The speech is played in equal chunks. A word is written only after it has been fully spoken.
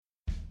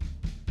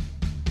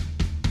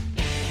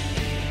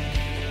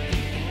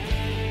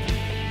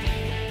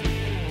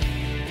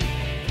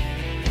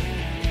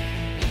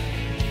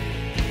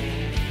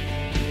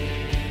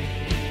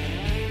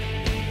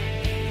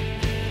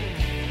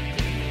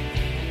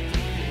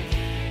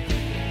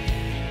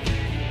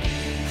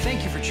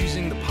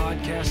choosing the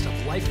podcast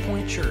of Life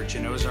Point Church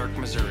in Ozark,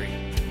 Missouri.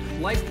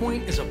 Life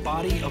Point is a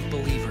body of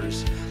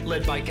believers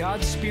led by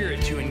God's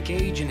Spirit to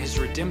engage in His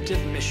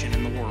redemptive mission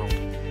in the world.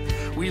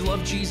 We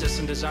love Jesus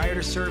and desire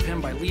to serve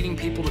Him by leading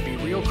people to be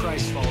real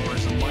Christ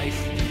followers in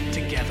life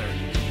together.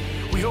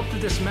 We hope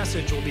that this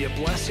message will be a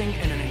blessing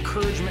and an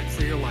encouragement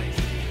for your life.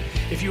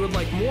 If you would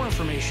like more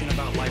information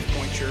about Life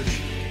Point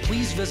Church,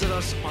 please visit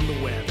us on the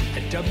web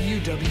at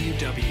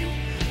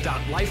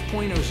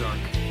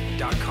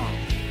www.lifepointozark.com.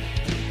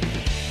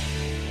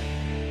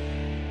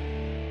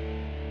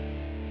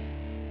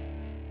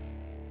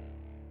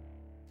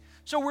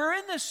 So we're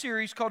in this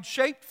series called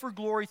Shaped for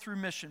Glory Through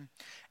Mission.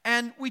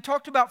 And we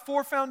talked about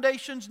 4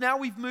 foundations. Now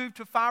we've moved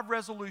to 5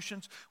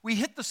 resolutions. We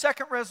hit the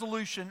second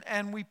resolution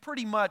and we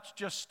pretty much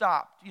just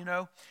stopped,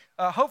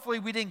 Hopefully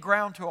we didn't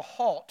ground to a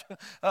halt.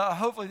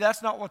 Hopefully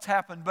that's not what's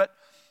happened. But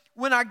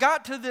when I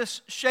got to this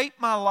Shape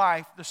My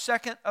Life, the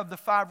second of the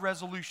 5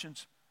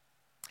 resolutions,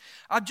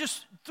 I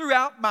just,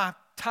 throughout my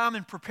time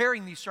in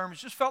preparing these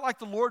sermons, just felt like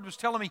the Lord was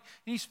telling me,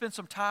 you need to spend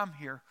some time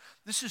here.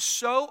 This is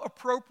so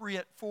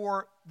appropriate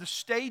for the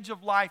stage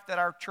of life that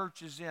our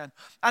church is in.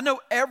 I know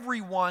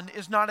everyone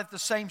is not at the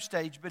same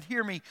stage, but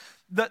hear me,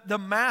 the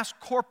mass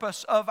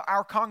corpus of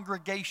our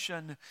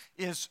congregation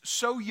is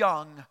so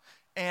young,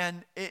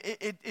 and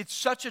it's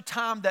such a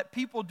time that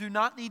people do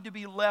not need to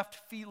be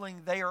left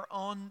feeling they are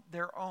on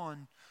their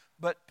own.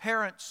 But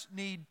parents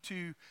need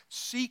to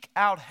seek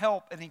out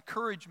help and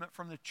encouragement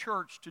from the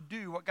church to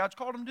do what God's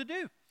called them to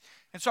do.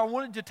 And so I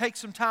wanted to take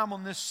some time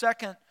on this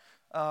second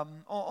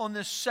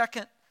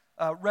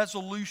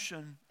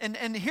resolution.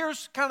 And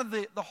here's kind of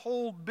the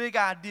whole big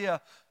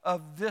idea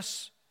of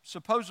this,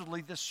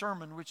 supposedly this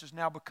sermon, which has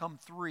now become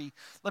 3.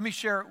 Let me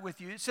share it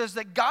with you. It says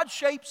that God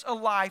shapes a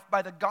life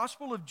by the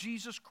gospel of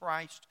Jesus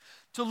Christ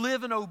to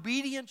live in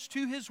obedience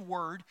to His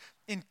word,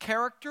 in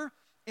character,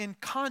 in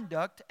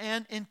conduct,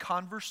 and in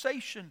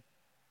conversation.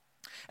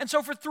 And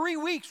so for 3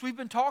 weeks, we've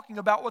been talking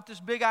about what this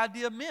big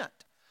idea meant.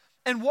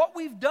 And what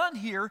we've done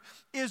here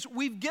is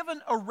we've given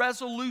a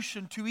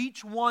resolution to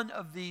each one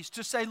of these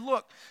to say,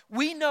 look,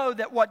 we know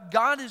that what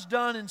God has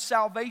done in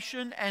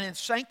salvation and in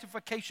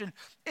sanctification,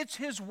 it's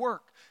His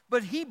work.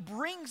 But He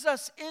brings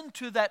us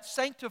into that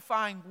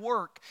sanctifying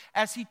work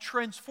as He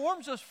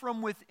transforms us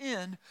from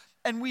within,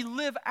 and we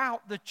live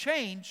out the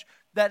change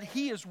that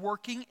He is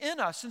working in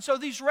us. And so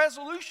these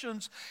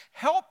resolutions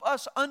help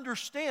us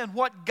understand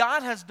what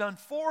God has done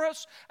for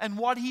us and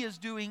what He is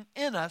doing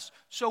in us,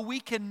 so we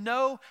can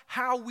know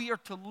how we are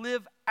to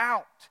live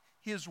out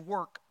His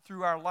work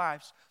through our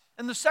lives.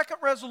 And the second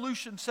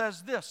resolution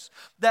says this,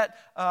 that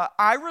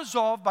I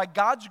resolve by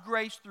God's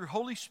grace through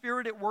Holy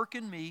Spirit at work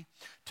in me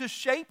to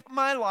shape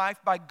my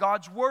life by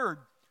God's word,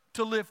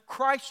 to live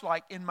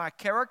Christ-like in my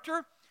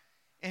character,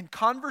 in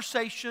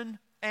conversation,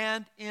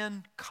 and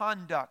in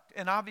conduct.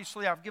 And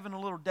obviously I've given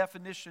a little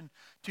definition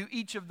to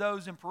each of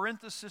those in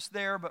parenthesis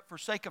there, but for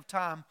sake of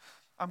time,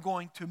 I'm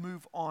going to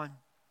move on.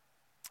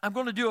 I'm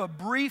going to do a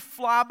brief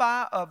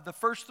flyby of the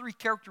first 3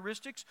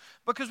 characteristics,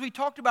 because we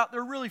talked about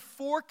there are really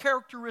 4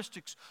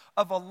 characteristics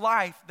of a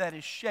life that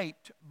is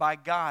shaped by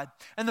God.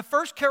 And the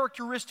first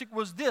characteristic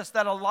was this,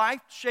 that a life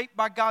shaped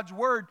by God's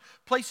word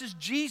places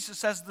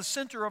Jesus as the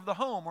center of the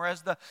home, or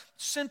as the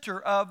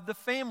center of the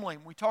family.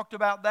 We talked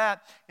about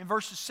that in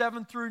verses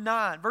 7 through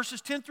 9.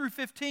 Verses 10 through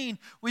 15,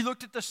 we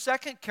looked at the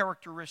second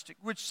characteristic,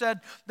 which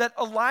said that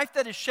a life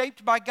that is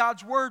shaped by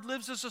God's word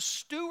lives as a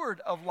steward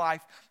of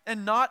life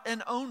and not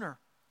an owner.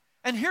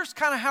 And here's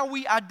kind of how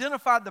we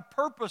identify the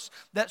purpose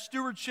that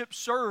stewardship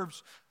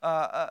serves, in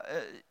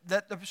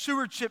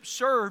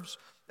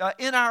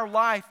our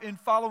life in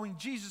following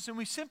Jesus. And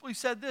we simply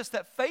said this,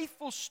 that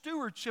faithful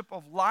stewardship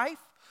of life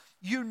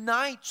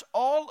unites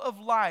all of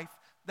life,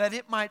 that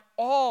it might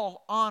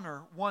all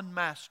honor one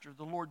master,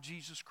 the Lord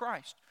Jesus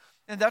Christ.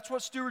 And that's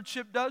what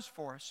stewardship does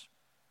for us.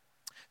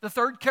 The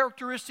third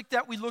characteristic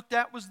that we looked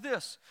at was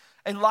this,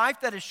 a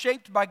life that is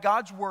shaped by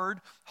God's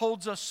word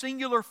holds a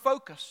singular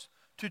focus,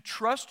 to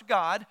trust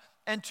God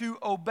and to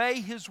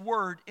obey His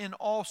word in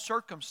all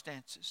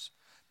circumstances.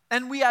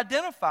 And we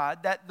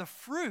identified that the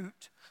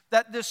fruit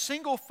that this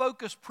single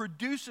focus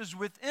produces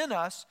within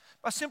us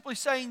by simply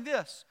saying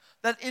this,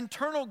 that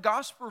internal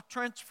gospel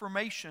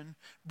transformation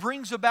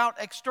brings about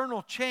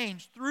external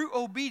change through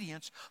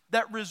obedience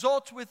that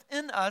results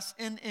within us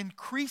in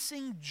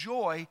increasing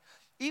joy,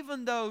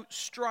 even though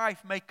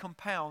strife may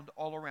compound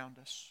all around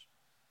us.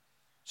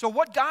 So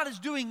what God is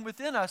doing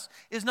within us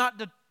is not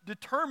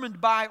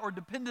determined by or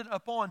dependent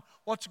upon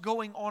what's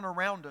going on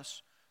around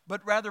us,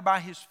 but rather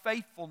by His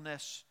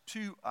faithfulness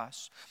to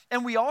us.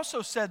 And we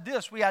also said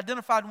this, we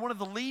identified one of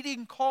the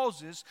leading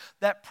causes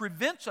that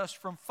prevents us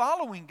from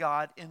following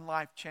God in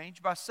life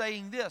change by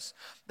saying this,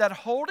 that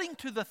holding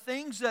to the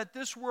things that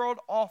this world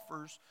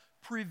offers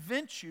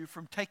prevents you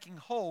from taking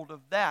hold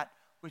of that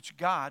which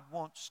God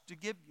wants to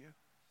give you.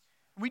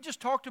 We just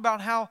talked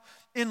about how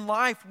in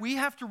life we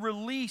have to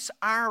release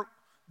our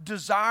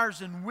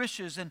desires and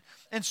wishes, and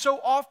so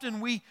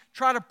often we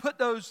try to put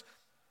those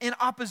in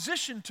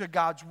opposition to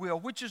God's will,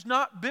 which is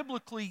not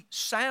biblically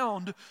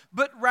sound,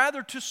 but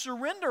rather to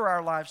surrender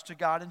our lives to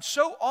God. And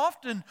so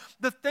often,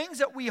 the things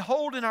that we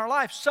hold in our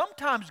life,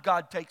 sometimes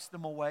God takes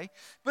them away,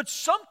 but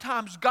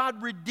sometimes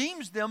God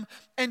redeems them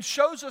and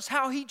shows us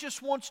how He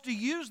just wants to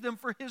use them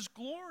for His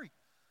glory.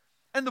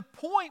 And the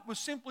point was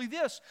simply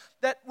this,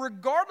 that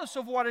regardless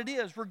of what it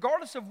is,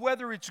 regardless of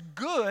whether it's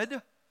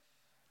good,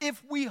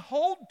 if we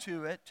hold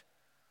to it,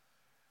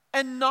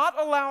 and not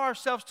allow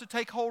ourselves to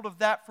take hold of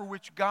that for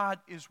which God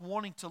is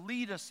wanting to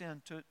lead us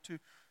in,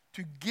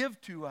 to give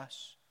to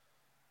us,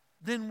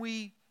 then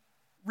we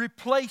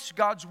replace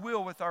God's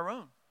will with our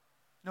own,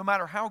 no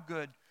matter how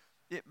good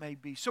it may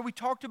be. So we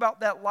talked about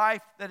that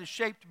life that is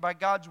shaped by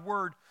God's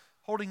Word,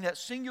 holding that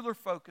singular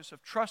focus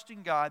of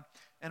trusting God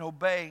and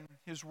obeying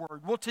His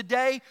Word. Well,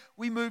 today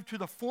we move to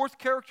the fourth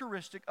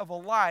characteristic of a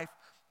life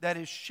that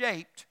is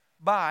shaped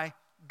by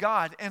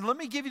God. And let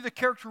me give you the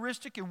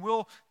characteristic and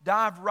we'll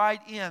dive right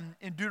in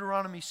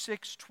Deuteronomy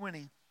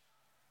 6:20.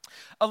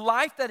 A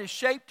life that is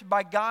shaped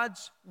by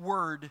God's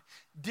Word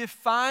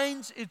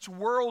defines its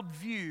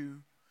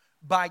worldview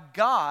by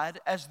God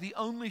as the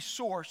only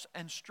source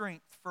and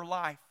strength for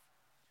life.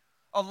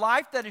 A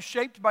life that is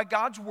shaped by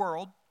God's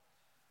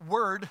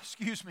word,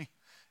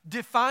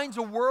 defines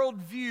a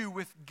worldview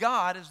with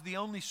God as the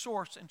only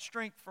source and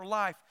strength for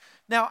life.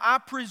 Now, I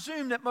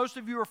presume that most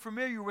of you are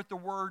familiar with the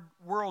word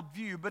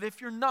worldview, but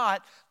if you're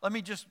not, let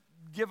me just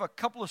give a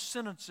couple of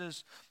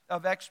sentences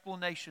of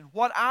explanation.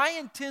 What I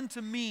intend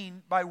to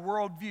mean by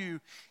worldview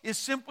is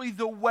simply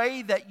the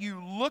way that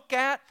you look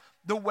at,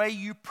 the way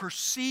you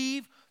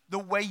perceive, the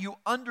way you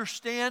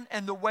understand,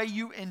 and the way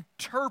you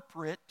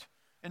interpret.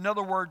 In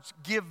other words,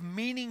 give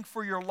meaning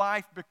for your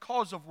life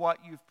because of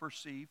what you've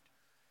perceived.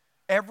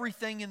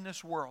 Everything in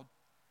this world,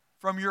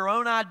 from your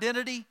own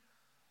identity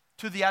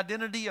to the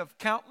identity of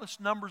countless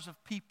numbers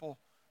of people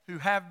who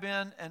have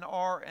been and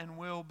are and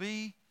will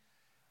be,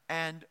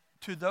 and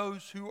to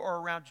those who are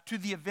around you,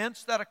 to the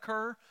events that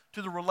occur,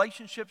 to the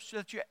relationships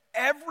that you,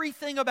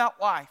 everything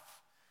about life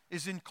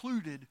is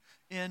included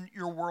in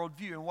your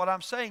worldview. And what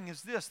I'm saying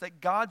is this,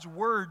 that God's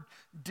Word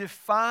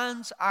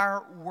defines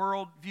our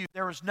worldview.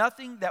 There is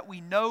nothing that we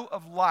know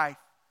of life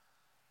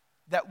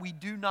that we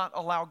do not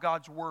allow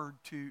God's Word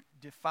to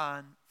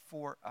define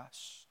for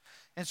us.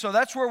 And so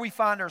that's where we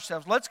find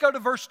ourselves. Let's go to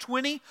verse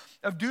 20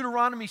 of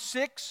Deuteronomy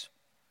 6.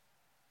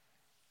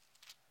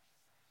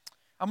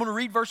 I'm going to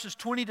read verses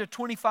 20 to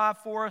 25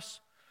 for us,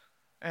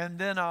 and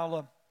then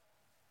I'll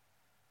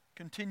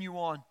continue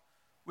on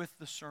with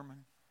the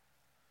sermon.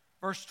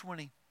 Verse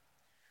 20.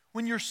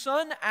 When your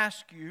son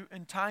asks you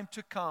in time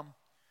to come,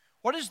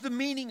 what is the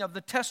meaning of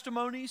the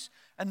testimonies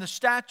and the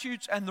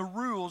statutes and the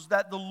rules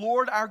that the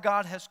Lord our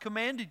God has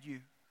commanded you?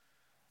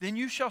 Then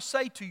you shall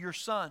say to your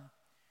son,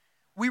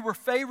 we were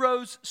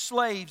Pharaoh's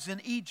slaves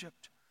in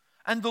Egypt,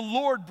 and the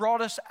Lord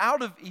brought us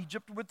out of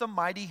Egypt with a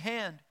mighty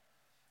hand.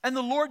 And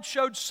the Lord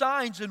showed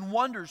signs and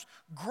wonders,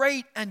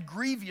 great and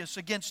grievous,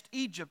 against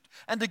Egypt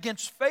and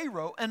against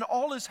Pharaoh and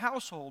all his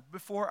household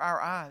before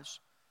our eyes.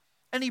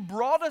 And He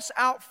brought us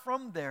out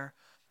from there,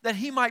 that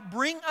He might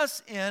bring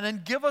us in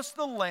and give us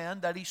the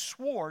land that He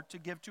swore to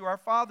give to our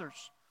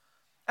fathers.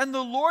 And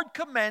the Lord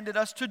commanded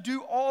us to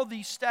do all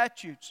these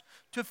statutes,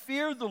 to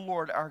fear the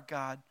Lord our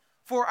God,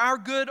 for our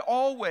good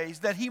always,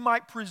 that He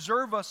might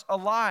preserve us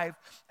alive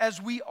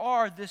as we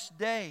are this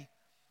day.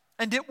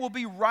 And it will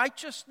be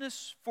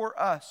righteousness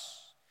for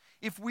us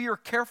if we are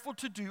careful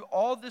to do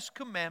all this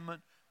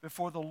commandment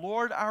before the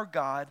Lord our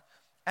God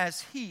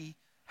as He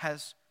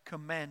has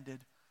commanded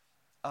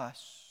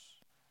us.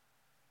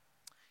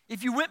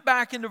 If you went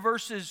back into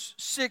verses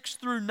 6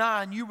 through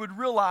 9, you would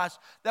realize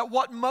that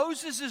what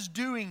Moses is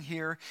doing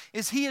here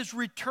is he is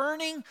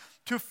returning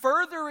to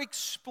further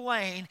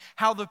explain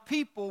how the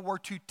people were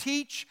to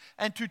teach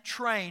and to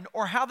train,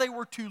 or how they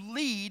were to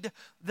lead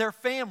their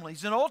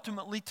families and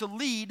ultimately to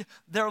lead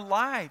their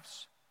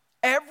lives.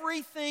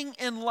 Everything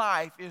in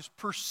life is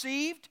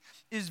perceived,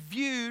 is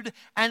viewed,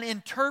 and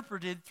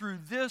interpreted through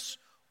this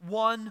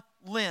one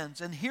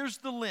lens. And here's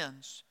the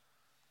lens.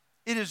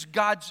 It is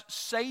God's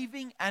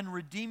saving and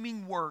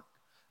redeeming work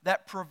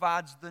that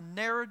provides the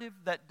narrative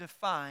that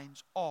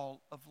defines all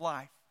of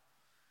life.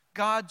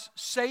 God's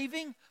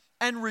saving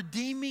and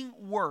redeeming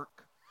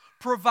work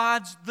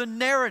provides the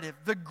narrative,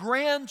 the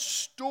grand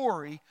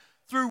story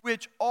through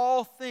which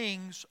all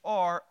things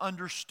are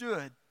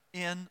understood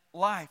in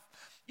life.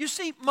 You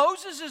see,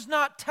 Moses is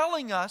not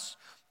telling us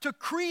to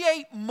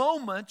create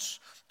moments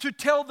to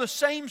tell the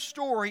same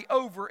story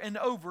over and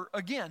over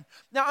again.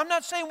 Now, I'm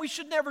not saying we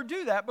should never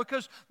do that,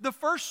 because the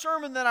first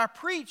sermon that I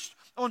preached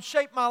on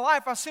Shape My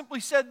Life, I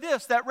simply said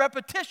this, that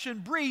repetition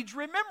breeds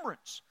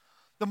remembrance.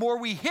 The more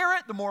we hear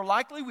it, the more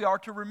likely we are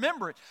to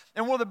remember it.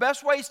 And one of the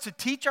best ways to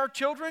teach our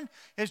children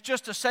is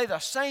just to say the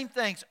same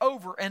things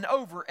over and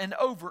over and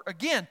over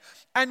again.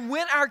 And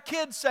when our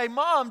kids say,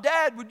 Mom,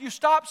 Dad, would you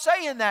stop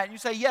saying that? And you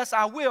say, yes,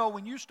 I will,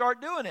 when you start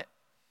doing it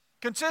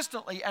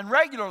consistently and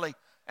regularly,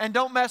 and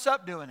don't mess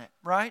up doing it,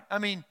 right? I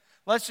mean,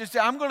 let's just say,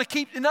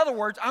 in other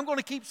words, I'm going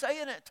to keep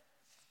saying it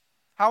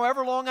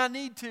however long I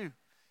need to.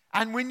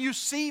 And when you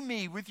see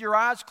me with your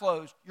eyes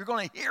closed, you're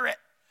going to hear it,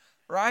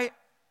 right?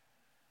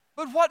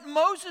 But what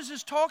Moses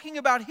is talking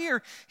about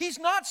here, he's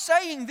not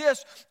saying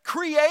this,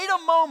 create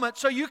a moment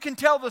so you can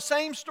tell the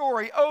same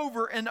story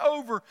over and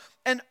over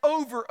and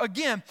over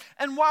again.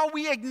 And while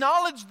we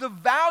acknowledge the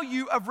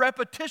value of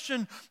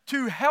repetition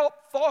to help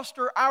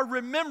foster our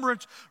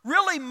remembrance,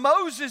 really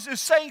Moses is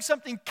saying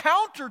something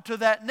counter to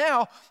that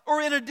now,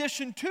 or in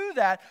addition to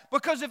that,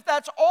 because if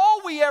that's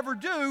all we ever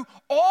do,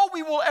 all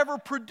we will ever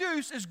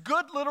produce is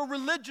good little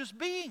religious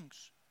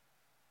beings.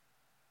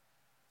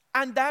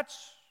 And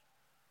that's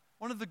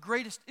one of the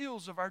greatest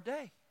ills of our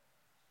day.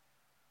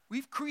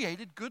 We've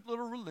created good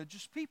little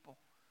religious people.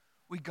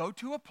 We go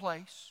to a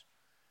place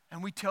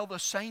and we tell the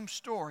same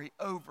story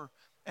over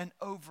and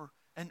over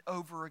and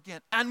over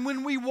again. And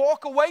when we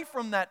walk away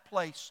from that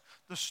place,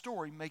 the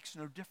story makes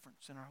no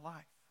difference in our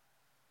life.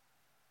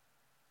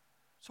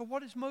 So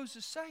what is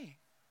Moses saying?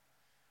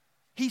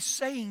 He's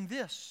saying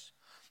this,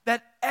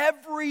 that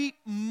every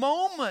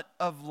moment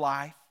of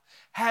life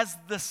has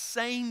the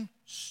same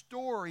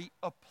story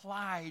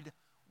applied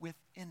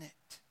within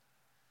it.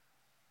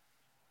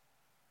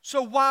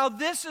 So while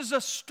this is a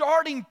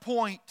starting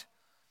point,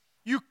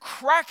 you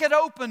crack it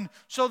open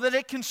so that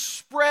it can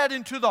spread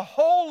into the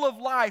whole of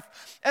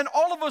life. And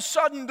all of a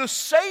sudden, the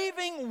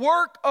saving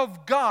work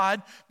of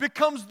God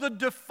becomes the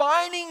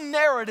defining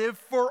narrative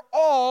for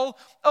all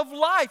of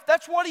life.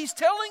 That's what he's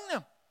telling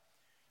them.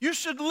 You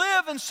should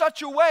live in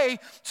such a way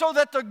so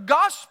that the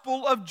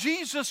gospel of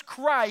Jesus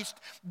Christ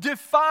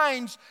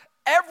defines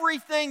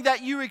everything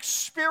that you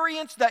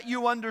experience, that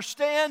you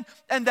understand,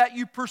 and that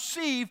you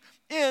perceive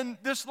in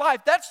this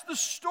life. That's the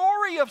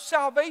story of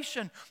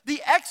salvation,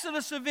 the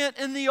Exodus event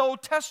in the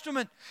Old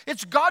Testament.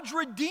 It's God's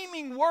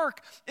redeeming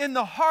work in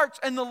the hearts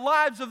and the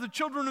lives of the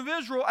children of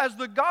Israel, as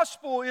the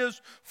gospel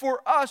is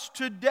for us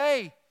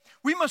today.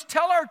 We must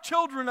tell our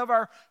children of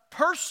our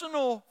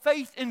personal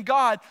faith in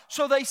God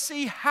so they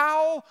see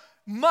how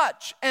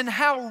much and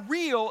how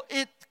real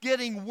it's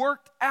getting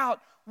worked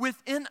out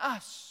within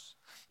us.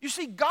 You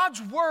see,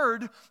 God's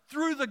word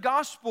through the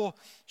gospel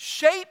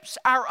shapes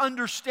our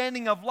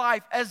understanding of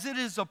life as it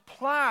is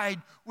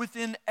applied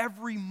within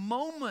every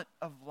moment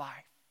of life.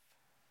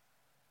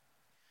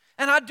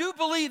 And I do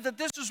believe that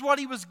this is what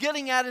he was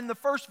getting at in the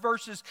first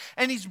verses,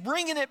 and he's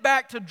bringing it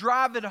back to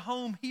drive it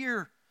home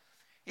here.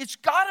 It's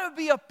got to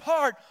be a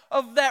part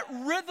of that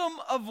rhythm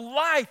of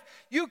life.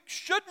 You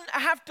shouldn't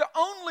have to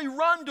only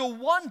run to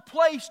one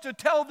place to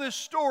tell this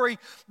story,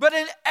 but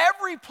in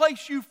every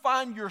place you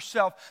find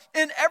yourself,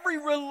 in every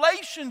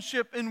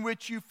relationship in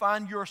which you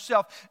find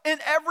yourself, in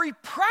every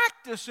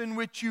practice in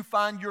which you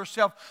find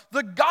yourself,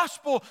 the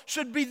gospel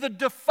should be the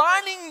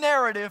defining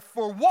narrative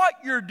for what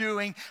you're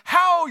doing,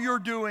 how you're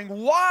doing,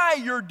 why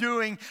you're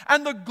doing,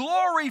 and the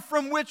glory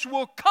from which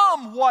will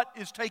come what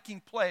is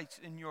taking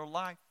place in your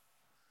life.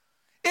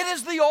 It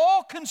is the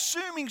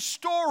all-consuming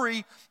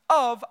story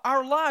of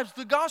our lives,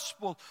 the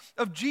gospel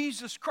of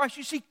Jesus Christ.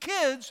 You see,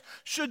 kids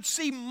should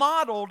see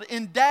modeled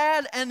in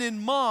dad and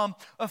in mom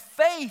a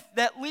faith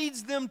that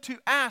leads them to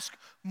ask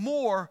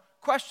more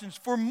questions,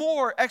 for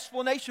more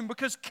explanation,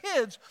 because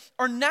kids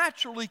are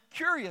naturally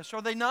curious,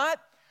 are they not?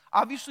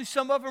 Obviously,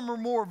 some of them are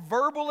more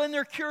verbal in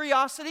their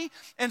curiosity,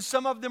 and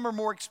some of them are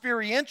more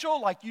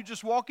experiential, like you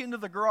just walk into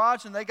the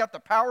garage and they got the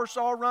power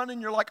saw running,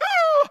 you're like,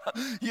 oh,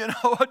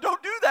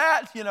 don't do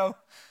that,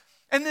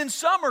 And then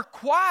some are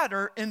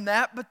quieter in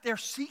that, but they're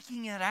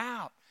seeking it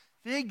out,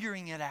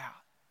 figuring it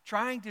out,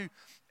 trying to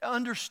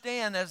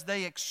understand as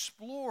they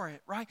explore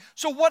it, right?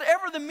 So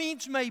whatever the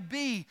means may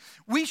be,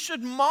 we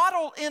should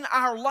model in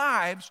our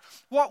lives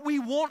what we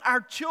want our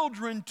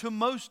children to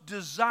most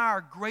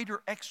desire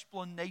greater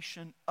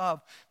explanation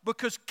of,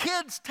 because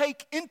kids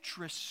take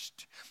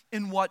interest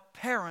in what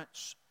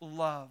parents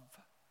love.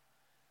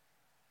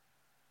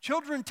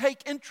 Children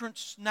take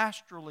interest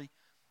naturally.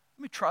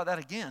 Let me try that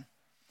again.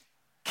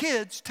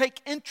 Kids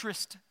take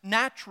interest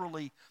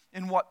naturally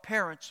in what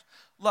parents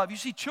love. You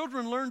see,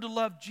 children learn to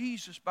love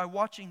Jesus by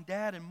watching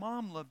dad and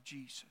mom love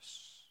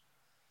Jesus.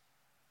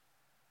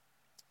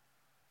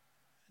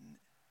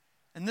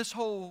 And this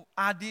whole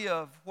idea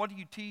of what do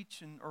you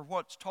teach or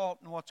what's taught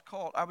and what's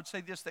caught, I would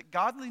say this, that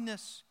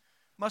godliness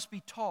must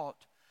be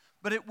taught,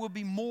 but it will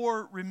be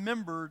more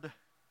remembered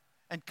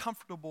and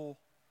comfortable,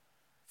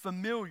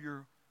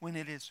 familiar when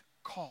it is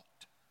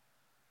caught.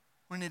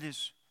 When it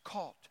is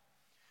caught.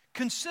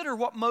 Consider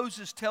what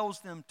Moses tells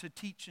them to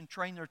teach and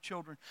train their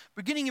children.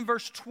 Beginning in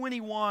verse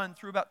 21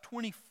 through about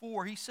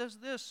 24, he says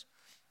this,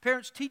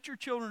 parents, teach your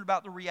children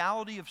about the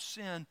reality of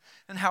sin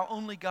and how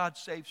only God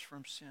saves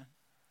from sin.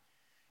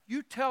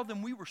 You tell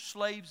them we were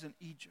slaves in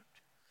Egypt.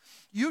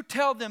 You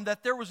tell them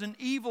that there was an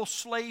evil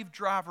slave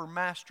driver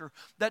master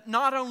that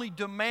not only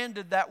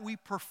demanded that we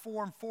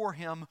perform for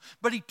him,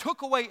 but he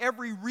took away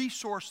every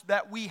resource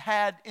that we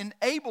had and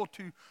able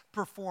to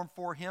perform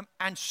for him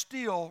and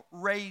still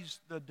raised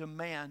the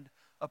demand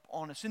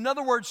upon us. In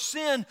other words,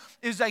 sin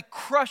is a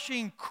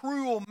crushing,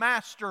 cruel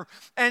master,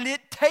 and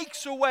it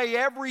takes away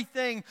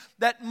everything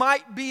that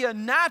might be a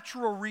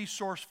natural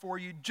resource for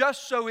you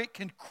just so it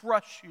can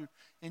crush you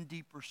in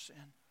deeper sin.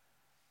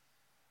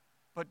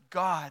 But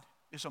God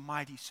is a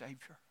mighty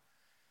Savior.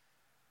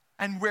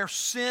 And where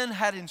sin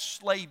had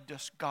enslaved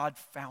us, God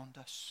found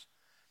us.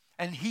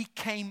 And He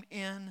came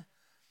in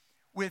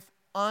with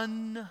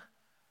unbridled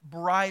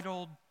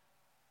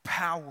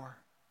power,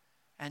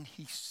 and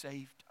He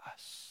saved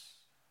us.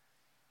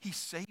 He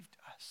saved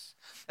us.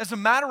 As a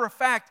matter of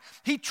fact,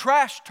 He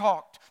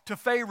trash-talked to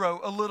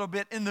Pharaoh a little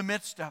bit in the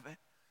midst of it.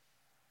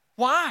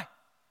 Why?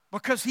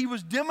 Because He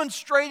was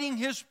demonstrating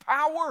His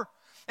power.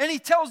 And He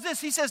tells this,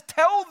 He says,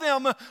 tell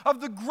them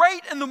of the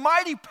great and the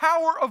mighty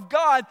power of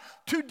God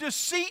to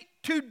defeat,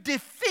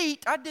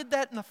 I did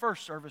that in the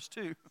first service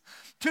too,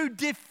 to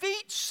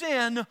defeat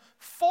sin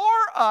for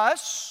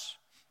us,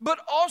 but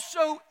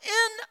also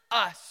in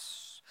us.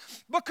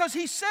 Because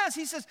He says,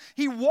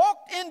 He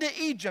walked into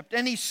Egypt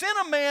and He sent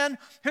a man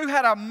who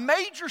had a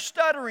major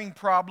stuttering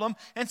problem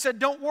and said,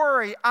 don't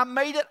worry, I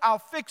made it, I'll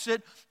fix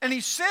it. And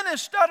He sent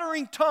His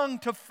stuttering tongue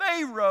to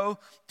Pharaoh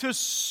to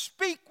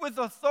speak with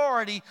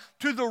authority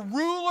to the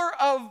ruler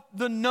of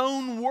the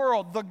known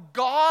world, the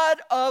God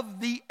of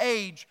the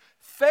age,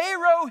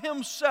 Pharaoh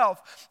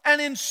himself.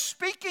 And in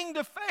speaking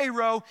to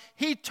Pharaoh,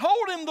 He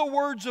told him the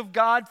words of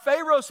God.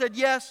 Pharaoh said,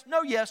 yes,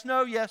 no, yes,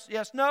 no, yes,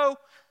 yes, no,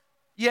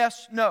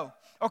 yes, no.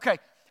 Okay,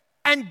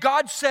 and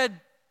God said,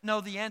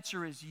 no, the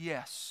answer is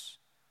yes.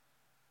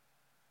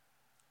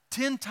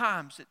 10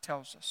 times it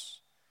tells us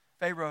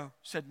Pharaoh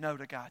said no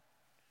to God.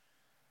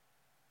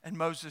 And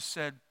Moses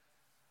said,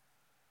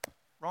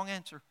 wrong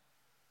answer.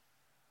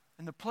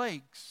 And the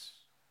plagues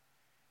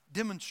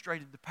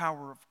demonstrated the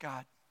power of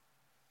God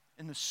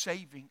in the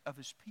saving of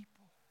His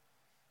people.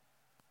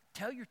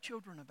 Tell your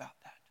children about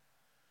that.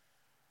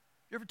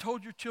 You ever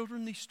told your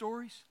children these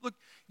stories? Look,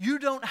 you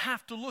don't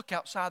have to look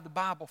outside the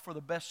Bible for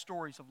the best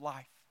stories of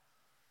life.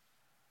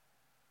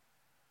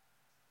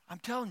 I'm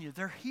telling you,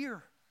 they're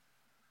here.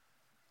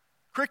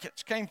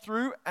 Crickets came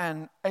through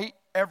and ate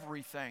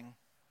everything.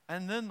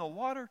 And then the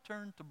water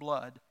turned to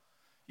blood.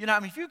 You know,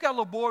 if you've got a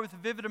little boy with a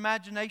vivid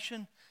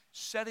imagination,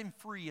 set him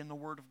free in the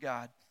Word of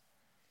God.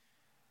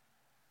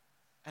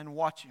 And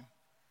watch him.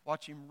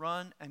 Watch him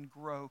run and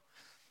grow.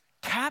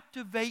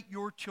 Captivate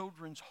your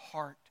children's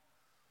heart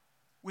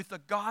with a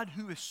God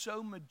who is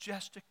so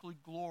majestically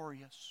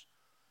glorious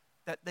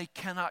that they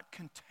cannot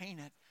contain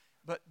it,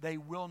 but they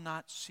will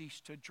not cease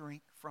to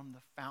drink from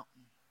the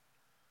fountain.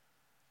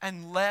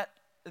 And let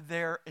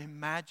their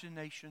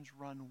imaginations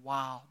run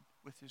wild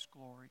with His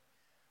glory.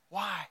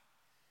 Why?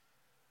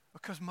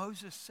 Because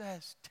Moses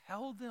says,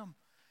 tell them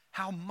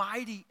how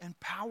mighty and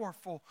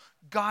powerful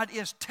God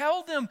is.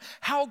 Tell them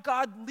how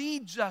God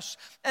leads us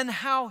and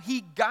how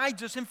He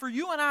guides us. And for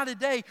you and I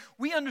today,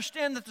 we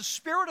understand that the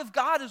Spirit of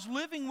God is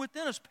living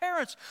within us.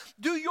 Parents,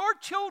 do your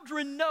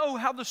children know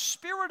how the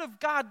Spirit of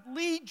God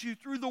leads you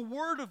through the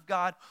Word of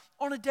God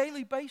on a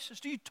daily basis?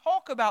 Do you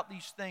talk about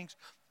these things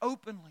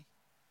openly?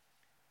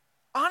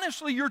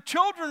 Honestly, your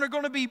children are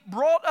going to be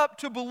brought up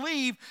to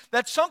believe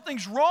that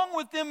something's wrong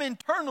with them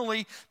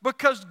internally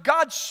because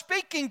God's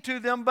speaking to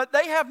them, but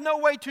they have no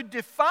way to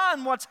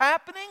define what's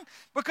happening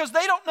because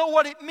they don't know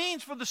what it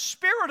means for the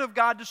Spirit of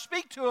God to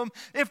speak to them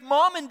if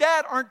mom and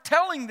dad aren't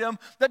telling them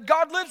that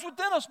God lives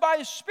within us by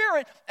His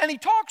Spirit and He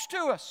talks to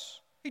us.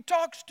 He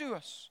talks to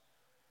us.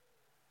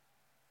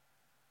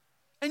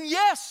 And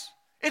yes,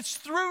 it's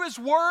through His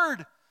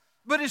Word.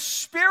 But His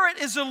Spirit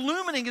is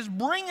illuminating, is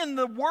bringing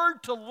the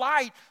Word to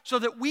light so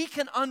that we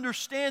can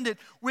understand it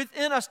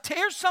within us.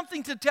 Here's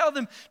something to tell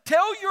them.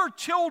 Tell your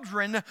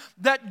children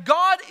that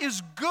God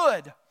is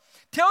good.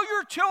 Tell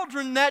your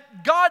children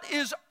that God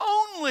is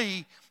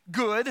only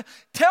good.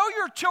 Tell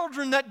your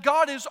children that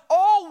God is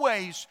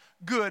always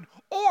good.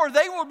 Or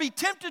they will be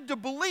tempted to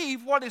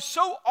believe what has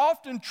so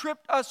often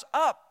tripped us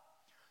up,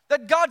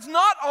 that God's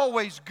not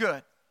always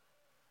good.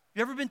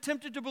 You ever been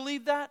tempted to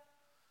believe that?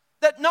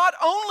 That not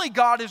only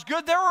God is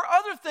good, there are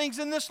other things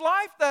in this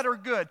life that are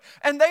good.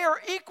 And they are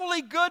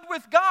equally good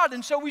with God.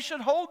 And so we should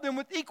hold them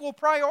with equal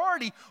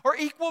priority or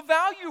equal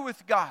value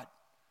with God.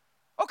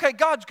 Okay,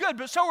 God's good,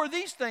 but so are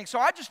these things. So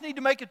I just need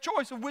to make a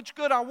choice of which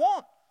good I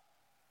want.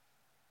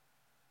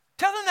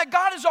 Tell them that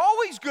God is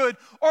always good,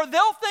 or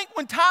they'll think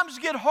when times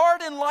get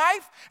hard in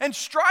life and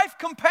strife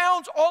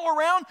compounds all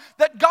around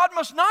that God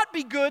must not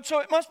be good, so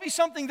it must be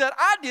something that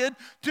I did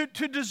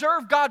to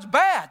deserve God's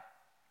bad.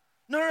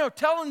 No.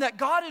 Tell them that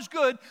God is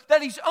good,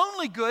 that He's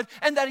only good,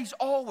 and that He's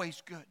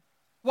always good.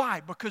 Why?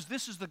 Because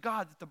this is the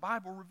God that the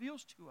Bible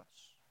reveals to us.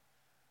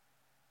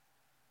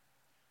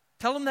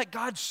 Tell them that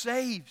God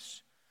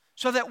saves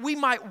so that we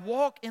might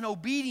walk in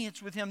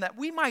obedience with Him, that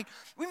we might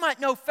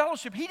know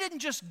fellowship. He didn't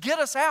just get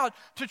us out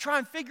to try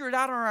and figure it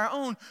out on our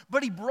own,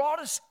 but He brought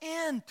us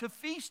in to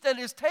feast at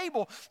His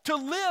table, to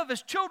live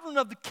as children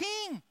of the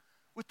King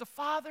with the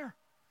Father.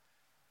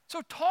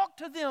 So talk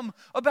to them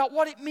about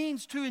what it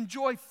means to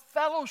enjoy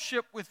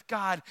fellowship with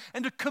God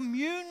and to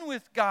commune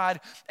with God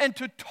and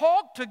to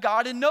talk to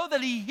God and know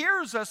that He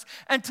hears us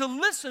and to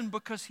listen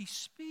because He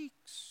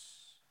speaks.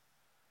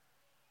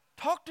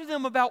 Talk to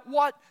them about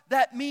what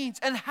that means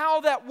and how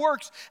that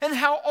works and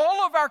how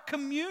all of our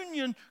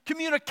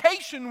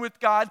communication with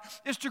God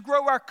is to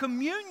grow our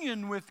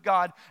communion with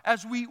God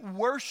as we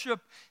worship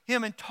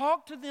Him. And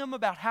talk to them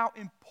about how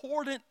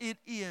important it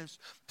is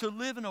to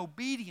live in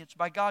obedience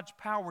by God's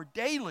power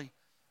daily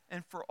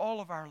and for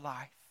all of our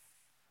life.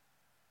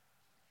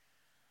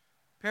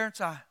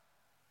 Parents, I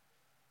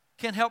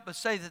can't help but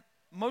say that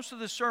most of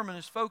this sermon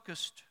is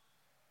focused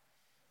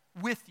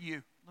with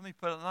you. Let me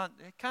put it, not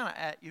kind of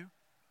at you.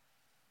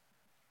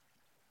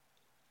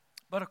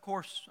 But of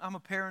course, I'm a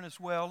parent as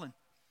well.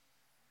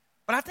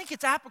 But I think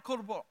it's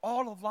applicable to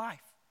all of life.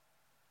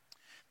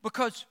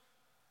 Because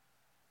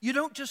you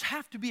don't just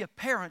have to be a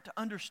parent to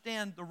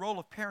understand the role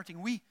of parenting.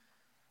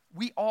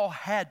 We all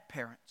had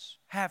parents,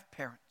 have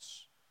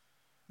parents.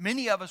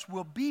 Many of us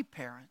will be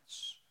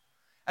parents.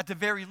 At the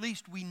very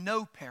least, we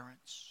know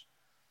parents.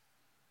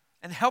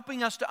 And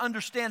helping us to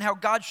understand how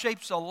God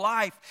shapes a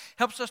life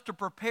helps us to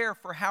prepare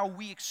for how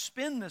we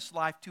expend this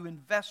life to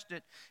invest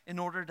it in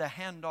order to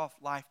hand off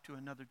life to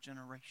another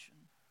generation.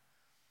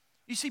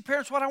 You see,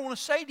 parents, what I want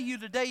to say to you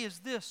today is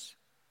this.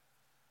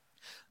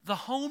 The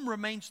home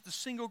remains the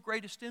single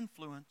greatest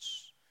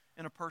influence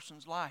in a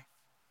person's life,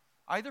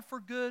 either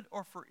for good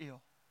or for ill.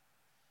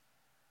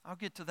 I'll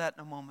get to that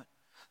in a moment.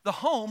 The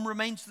home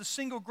remains the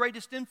single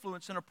greatest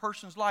influence in a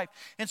person's life.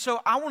 And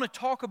so I want to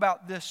talk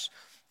about this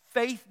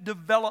faith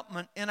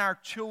development in our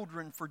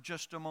children for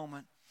just a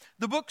moment.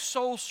 The book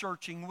Soul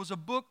Searching was a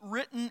book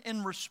written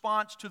in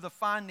response to the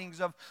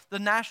findings of the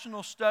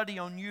National Study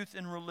on Youth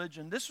and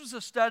Religion. This was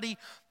a study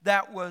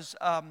that was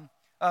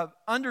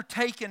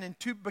undertaken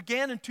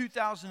began in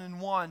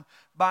 2001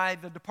 by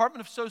the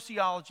Department of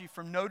Sociology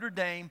from Notre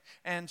Dame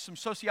and some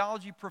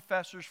sociology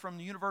professors from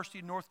the University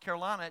of North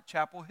Carolina at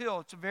Chapel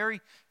Hill. It's a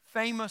very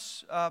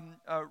famous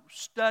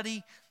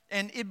study.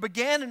 And it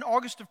began in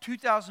August of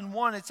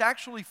 2001. It's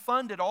actually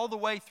funded all the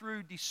way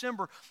through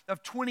December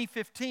of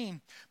 2015.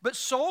 But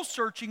Soul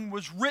Searching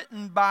was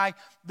written by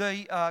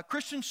the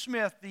Christian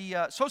Smith, the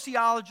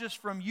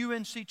sociologist from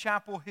UNC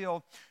Chapel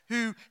Hill,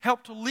 who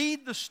helped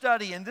lead the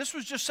study. And this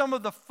was just some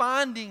of the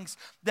findings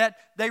that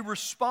they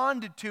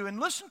responded to. And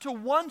listen to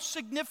one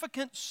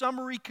significant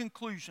summary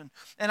conclusion.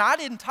 And I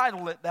didn't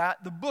title it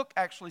that. The book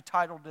actually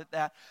titled it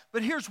that.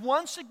 But here's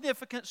one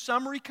significant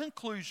summary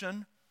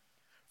conclusion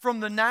from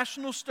the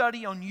National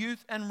Study on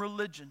Youth and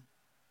Religion.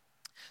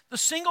 The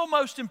single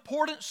most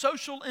important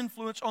social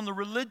influence on the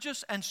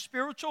religious and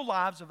spiritual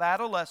lives of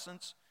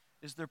adolescents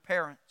is their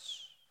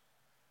parents.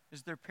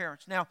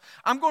 Now,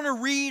 I'm going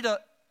to read a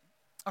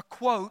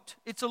quote.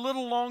 It's a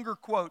little longer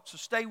quote, so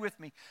stay with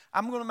me.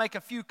 I'm going to make a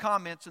few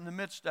comments in the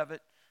midst of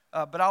it,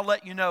 but I'll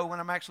let you know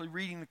when I'm actually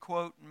reading the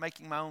quote and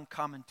making my own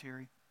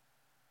commentary.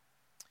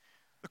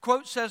 The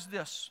quote says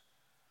this: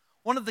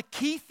 one of the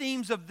key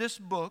themes of this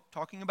book,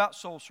 talking about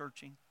soul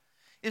searching,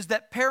 is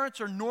that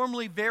parents are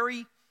normally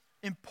very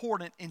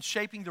important in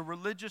shaping the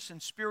religious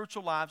and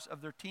spiritual lives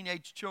of their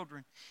teenage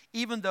children,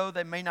 even though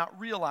they may not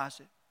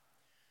realize it.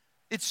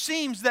 It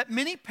seems that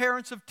many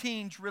parents of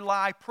teens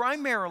rely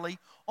primarily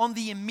on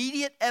the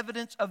immediate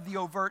evidence of the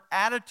overt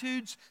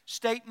attitudes,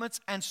 statements,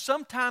 and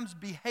sometimes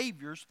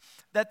behaviors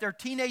that their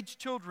teenage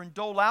children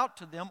dole out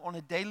to them on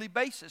a daily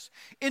basis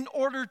in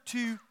order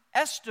to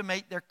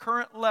estimate their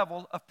current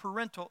level of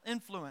parental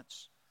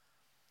influence.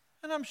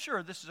 And I'm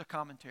sure this is a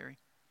commentary.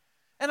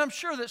 And I'm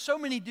sure that so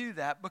many do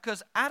that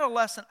because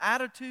adolescent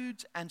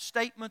attitudes and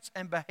statements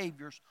and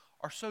behaviors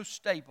are so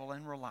stable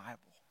and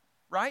reliable,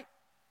 right?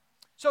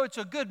 So it's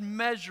a good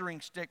measuring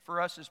stick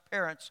for us as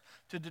parents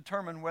to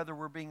determine whether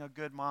we're being a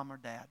good mom or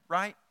dad,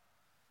 right?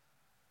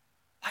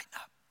 Lighten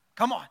up.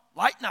 Come on,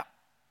 lighten up.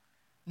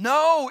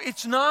 No,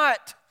 it's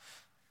not.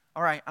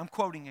 All right, I'm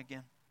quoting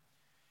again.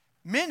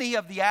 Many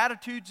of the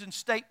attitudes and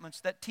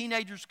statements that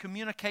teenagers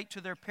communicate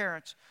to their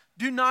parents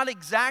do not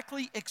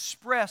exactly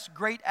express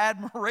great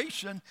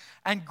admiration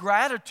and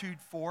gratitude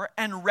for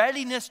and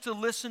readiness to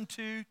listen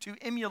to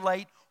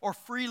emulate, or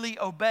freely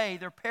obey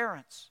their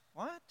parents.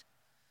 What?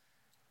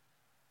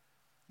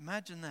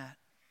 Imagine that.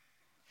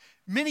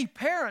 Many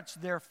parents,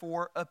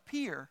 therefore,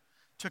 appear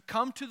to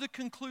come to the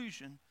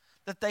conclusion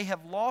that they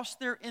have lost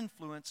their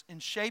influence in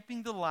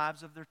shaping the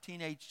lives of their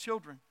teenage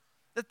children,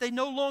 that they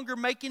no longer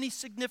make any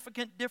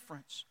significant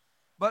difference.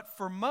 But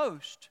for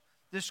most,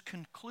 this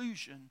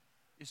conclusion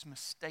is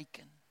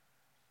mistaken.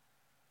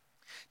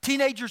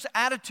 Teenagers'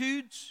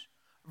 attitudes,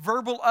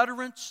 verbal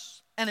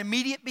utterance, and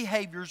immediate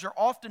behaviors are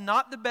often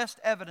not the best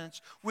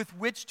evidence with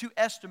which to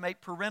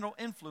estimate parental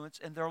influence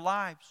in their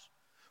lives.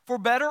 For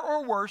better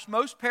or worse,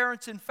 most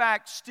parents, in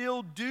fact,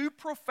 still do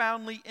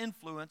profoundly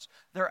influence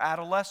their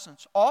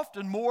adolescents,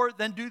 often more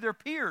than do their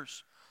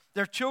peers,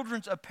 their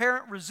children's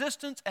apparent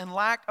resistance and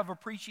lack of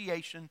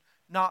appreciation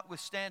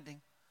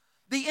notwithstanding.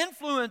 The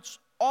influence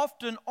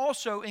often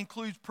also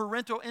includes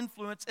parental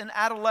influence in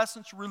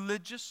adolescents'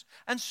 religious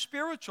and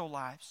spiritual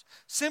lives.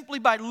 Simply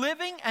by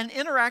living and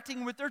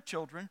interacting with their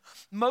children,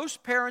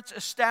 most parents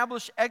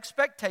establish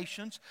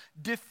expectations,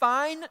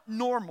 define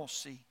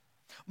normalcy,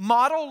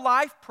 model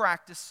life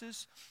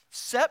practices,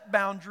 set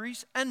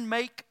boundaries, and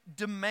make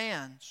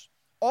demands.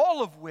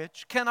 all of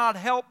which cannot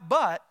help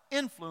but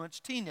influence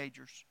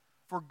teenagers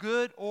for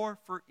good or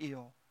for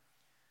ill.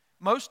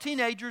 Most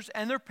teenagers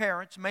and their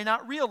parents may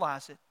not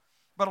realize it,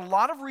 but a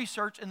lot of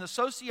research in the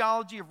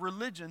sociology of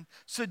religion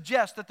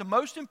suggests that the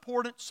most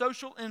important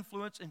social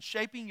influence in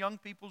shaping young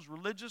people's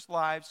religious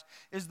lives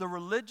is the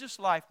religious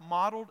life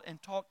modeled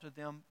and taught to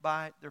them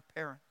by their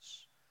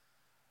parents.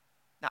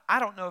 Now, I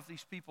don't know if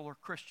these people are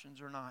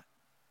Christians or not.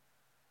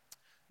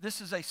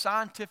 This is a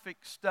scientific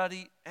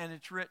study, and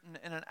it's written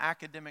in an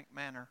academic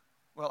manner.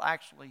 Well,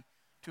 actually,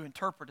 to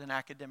interpret an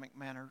academic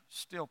manner,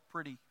 still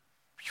pretty,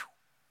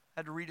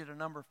 had to read it a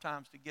number of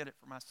times to get it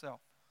for myself.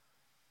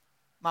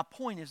 My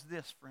point is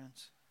this,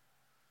 friends.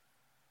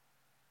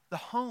 The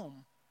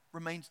home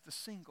remains the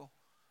single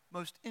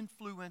most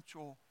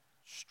influential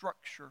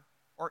structure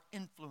or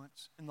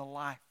influence in the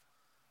life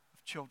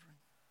of children.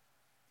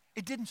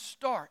 It didn't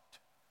start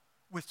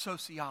with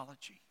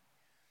sociology.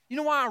 You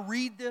know why I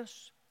read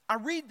this? I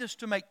read this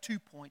to make 2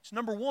 points.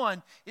 Number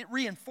one, it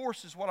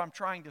reinforces what I'm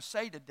trying to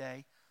say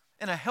today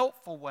in a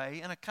helpful way,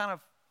 in a kind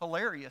of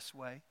hilarious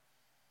way.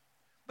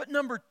 But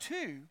number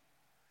two,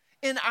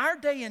 in our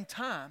day and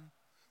time,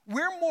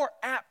 we're more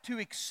apt to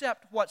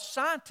accept what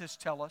scientists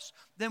tell us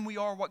than we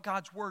are what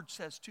God's Word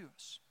says to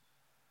us.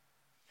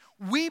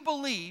 We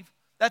believe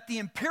that the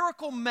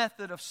empirical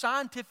method of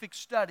scientific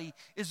study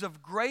is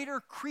of greater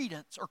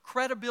credence or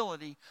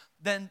credibility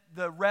than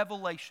the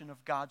revelation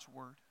of God's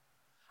Word.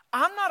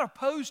 I'm not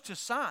opposed to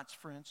science,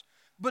 friends,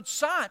 but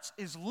science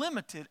is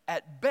limited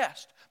at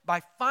best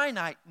by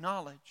finite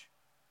knowledge.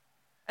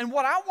 And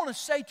what I want to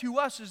say to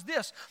us is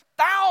this: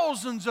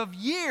 thousands of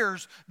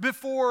years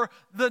before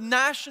the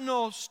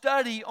national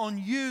study on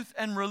youth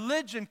and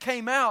religion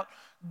came out,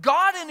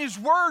 God in His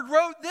Word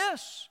wrote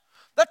this,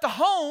 that the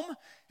home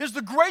is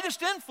the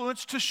greatest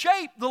influence to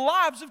shape the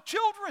lives of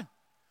children.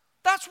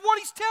 That's what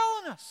He's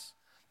telling us.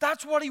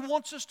 That's what He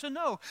wants us to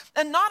know.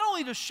 And not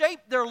only to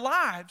shape their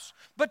lives,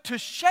 but to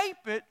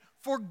shape it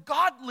for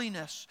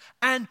godliness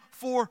and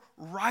for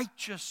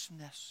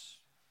righteousness.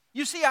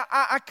 You see,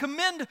 I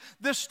commend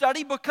this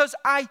study because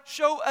I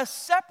show a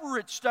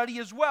separate study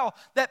as well,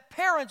 that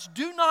parents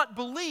do not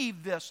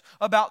believe this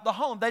about the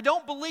home. They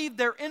don't believe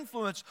their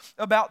influence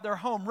about their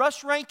home.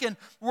 Russ Rankin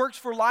works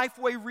for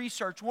Lifeway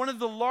Research, one of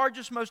the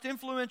largest, most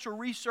influential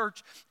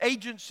research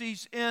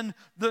agencies in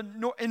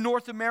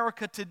North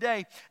America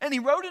today. And he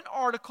wrote an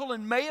article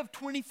in May of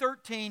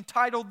 2013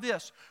 titled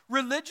this,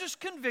 "Religious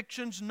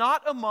Convictions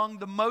Not Among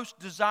the Most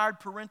Desired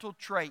Parental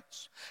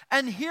Traits."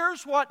 And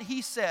here's what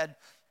he said: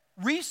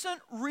 recent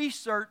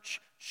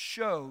research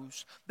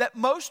shows that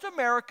most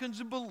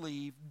Americans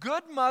believe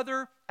good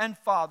mother and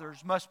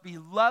fathers must be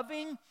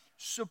loving,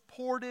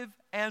 supportive,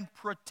 and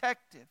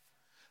protective.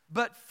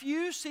 But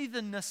few see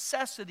the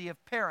necessity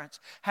of parents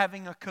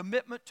having a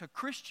commitment to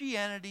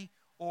Christianity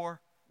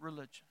or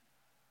religion.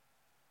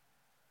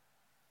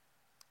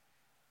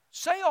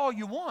 Say all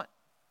you want.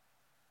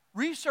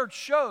 Research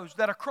shows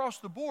that across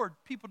the board,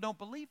 people don't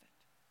believe it.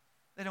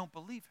 They don't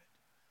believe it.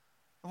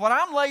 And what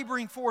I'm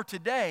laboring for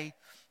today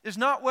is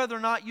not whether or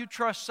not you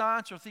trust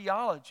science or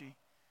theology,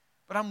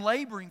 but I'm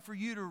laboring for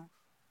you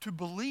to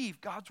believe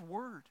God's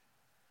Word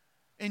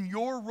in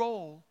your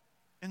role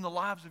in the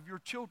lives of your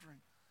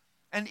children.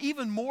 And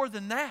even more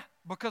than that,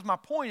 because my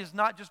point is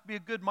not just be a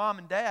good mom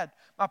and dad.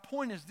 My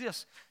point is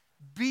this: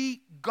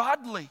 be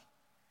godly,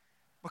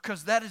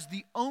 because that is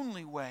the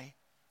only way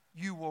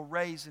you will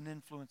raise and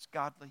influence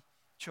godly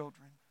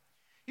children.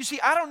 You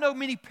see, I don't know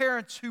many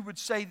parents who would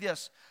say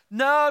this: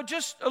 no,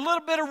 just a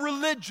little bit of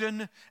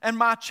religion and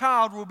my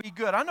child will be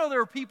good. I know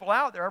there are people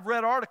out there, I've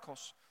read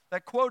articles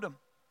that quote them.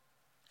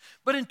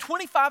 But in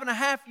 25 and a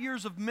half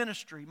years of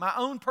ministry, my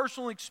own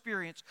personal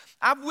experience,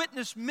 I've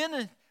witnessed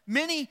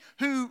many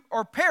who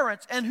are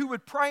parents and who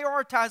would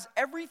prioritize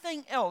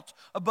everything else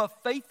above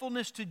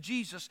faithfulness to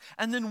Jesus,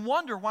 and then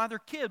wonder why their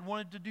kid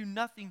wanted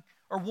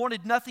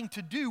nothing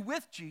to do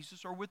with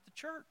Jesus or with the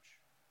church.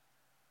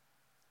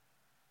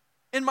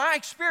 In my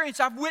experience,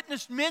 I've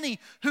witnessed many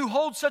who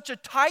hold such a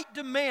tight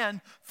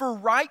demand for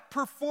right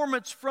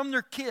performance from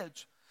their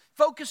kids,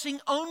 focusing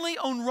only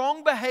on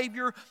wrong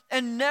behavior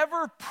and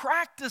never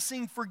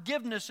practicing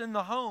forgiveness in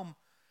the home.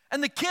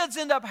 And the kids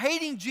end up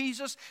hating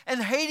Jesus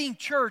and hating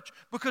church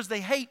because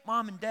they hate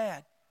mom and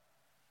dad.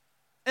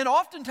 And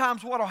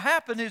oftentimes what will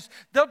happen is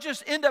they'll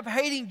just end up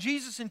hating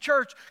Jesus and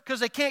church because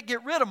they can't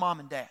get rid of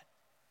mom and dad.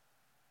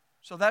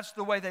 So that's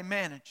the way they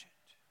manage it.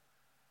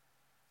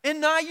 In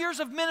 9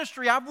 years of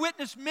ministry, I've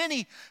witnessed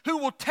many who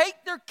will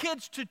take their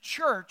kids to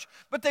church,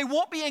 but they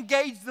won't be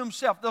engaged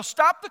themselves. They'll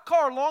stop the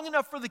car long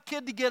enough for the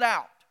kid to get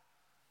out.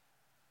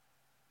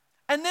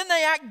 And then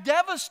they act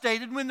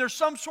devastated when there's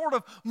some sort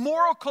of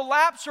moral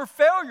collapse or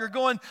failure,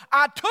 going,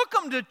 I took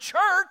them to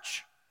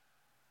church.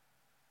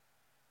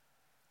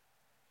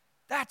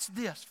 That's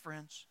this,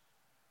 friends.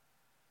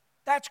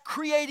 That's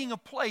creating a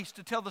place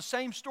to tell the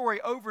same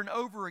story over and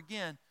over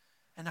again,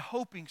 and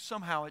hoping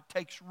somehow it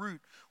takes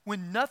root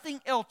when nothing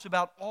else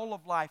about all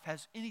of life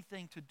has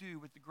anything to do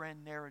with the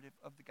grand narrative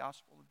of the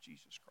gospel of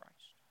Jesus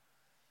Christ.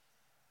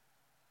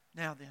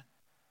 Now then,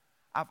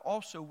 I've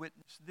also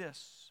witnessed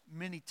this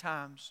many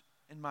times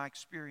in my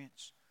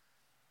experience.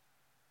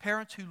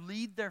 Parents who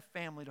lead their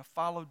family to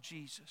follow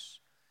Jesus,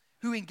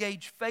 who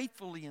engage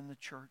faithfully in the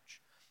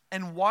church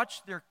and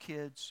watch their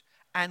kids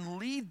and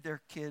lead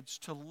their kids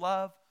to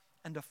love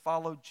and to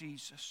follow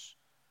Jesus,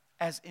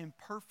 as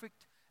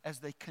imperfect as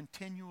they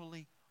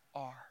continually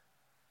are.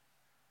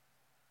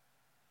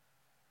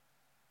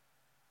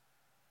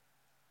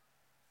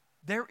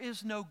 There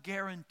is no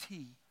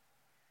guarantee,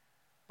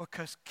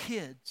 because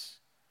kids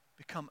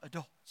become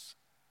adults.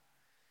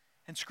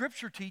 And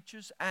Scripture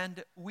teaches,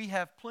 and we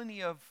have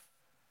plenty of,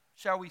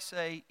 shall we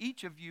say,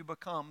 each of you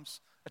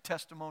becomes a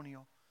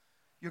testimonial.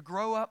 You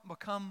grow up and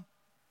become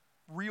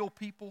real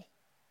people,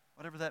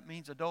 whatever that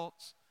means,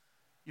 adults.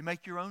 You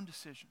make your own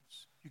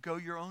decisions. You go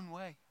your own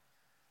way.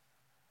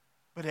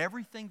 But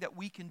everything that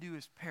we can do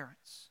as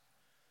parents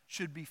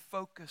should be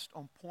focused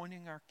on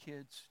pointing our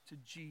kids to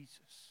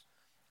Jesus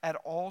at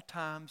all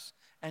times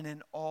and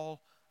in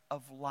all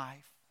of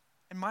life.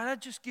 And might I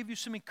just give you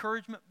some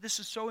encouragement? This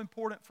is so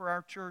important for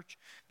our church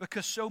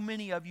because so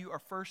many of you are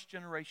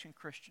first-generation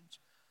Christians.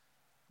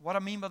 What I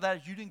mean by that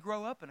is you didn't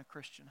grow up in a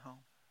Christian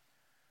home.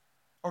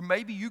 Or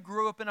maybe you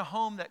grew up in a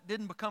home that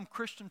didn't become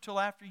Christian until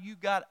after you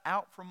got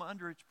out from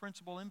under its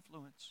principal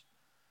influence.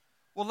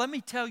 Well, let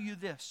me tell you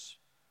this.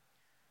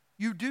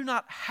 You do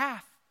not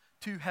have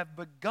to have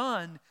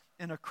begun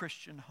in a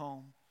Christian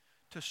home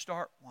to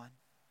start one.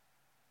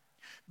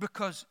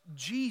 Because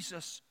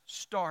Jesus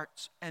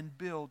starts and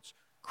builds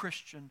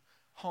Christian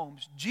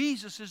homes.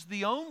 Jesus is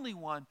the only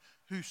one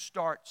who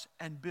starts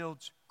and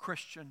builds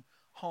Christian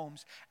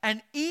homes.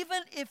 And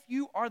even if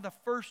you are the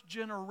first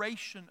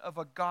generation of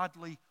a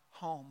godly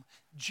home,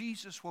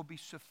 Jesus will be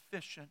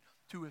sufficient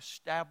to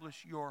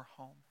establish your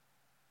home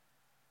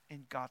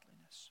in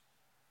godliness.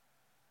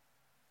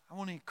 I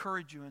want to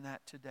encourage you in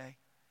that today.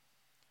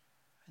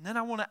 And then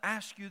I want to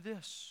ask you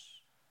this.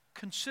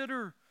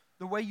 Consider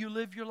the way you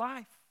live your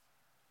life.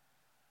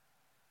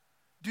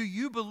 Do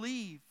you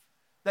believe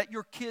that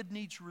your kid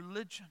needs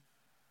religion?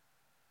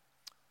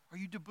 Or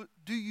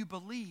do you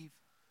believe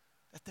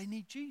that they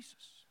need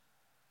Jesus?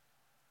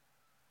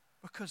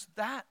 Because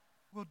that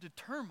will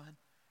determine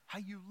how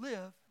you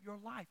live your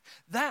life.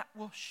 That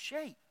will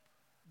shape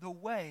the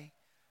way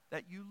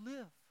that you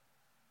live.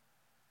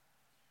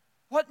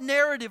 What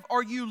narrative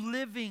are you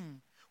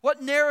living?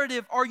 What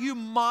narrative are you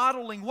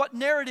modeling? What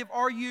narrative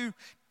are you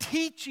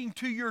teaching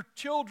to your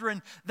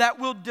children that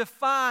will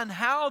define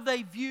how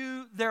they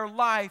view their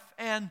life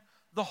and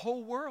the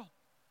whole world?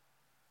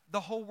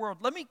 The whole world.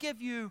 Let me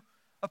give you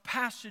a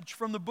passage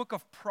from the book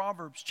of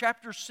Proverbs,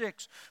 chapter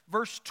 6,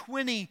 verse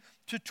 20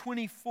 to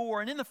 24.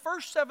 And in the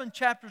first 7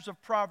 chapters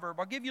of Proverbs,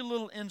 I'll give you a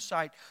little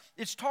insight.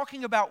 It's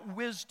talking about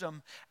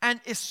wisdom,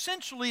 and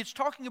essentially it's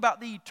talking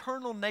about the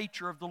eternal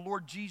nature of the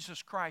Lord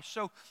Jesus Christ.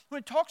 So when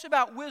it talks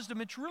about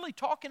wisdom, it's really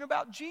talking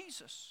about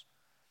Jesus.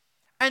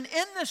 And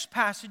in this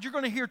passage, you're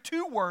going to hear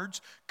 2 words,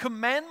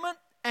 commandment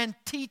and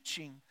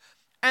teaching.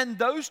 And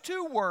those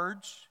 2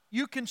 words,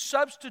 you can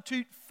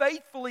substitute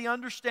faithfully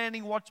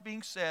understanding what's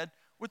being said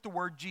with the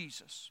word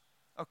Jesus.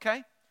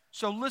 Okay?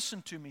 So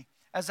listen to me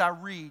as I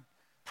read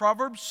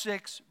Proverbs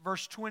 6,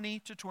 verse 20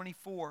 to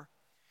 24.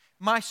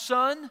 My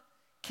son,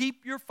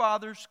 keep your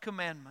father's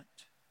commandment,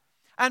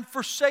 and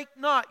forsake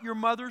not your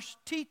mother's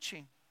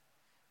teaching.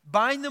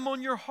 Bind them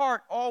on your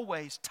heart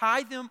always.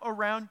 Tie them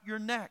around your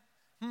neck.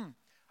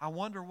 I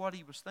wonder what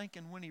he was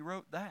thinking when he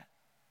wrote that.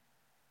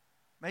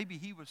 Maybe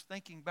he was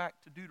thinking back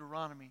to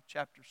Deuteronomy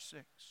chapter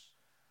 6.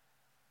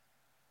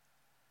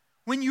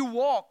 When you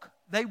walk,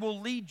 they will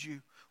lead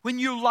you. When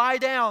you lie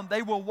down,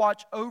 they will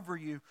watch over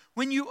you.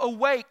 When you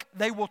awake,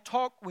 they will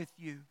talk with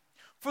you.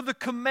 For the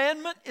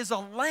commandment is a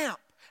lamp,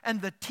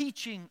 and the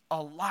teaching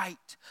a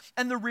light.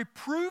 And the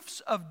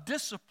reproofs of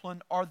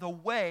discipline are the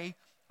way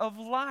of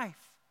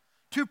life,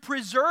 to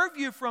preserve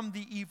you from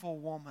the evil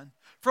woman,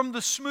 from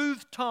the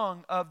smooth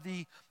tongue of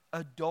the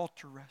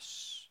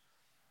adulteress.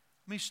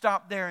 Let me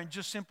stop there and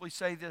just simply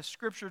say this.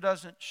 Scripture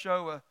doesn't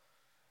show a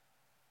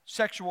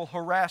sexual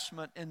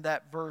harassment in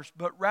that verse,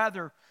 but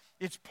rather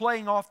it's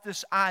playing off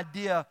this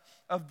idea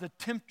of the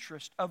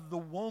temptress, of the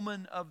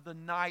woman of the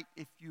night,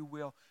 if you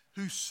will,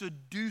 who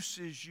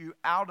seduces you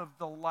out of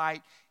the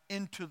light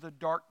into the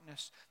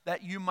darkness,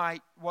 that you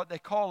might, what they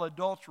call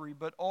adultery,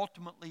 but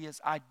ultimately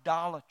is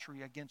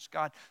idolatry against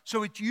God.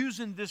 So it's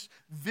using this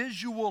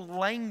visual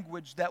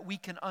language that we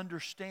can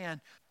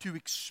understand to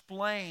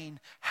explain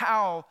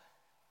how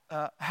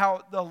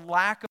the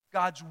lack of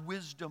God's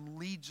wisdom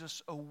leads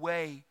us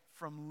away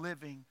from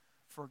living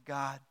for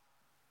God.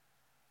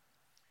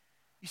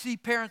 You see,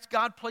 parents,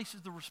 God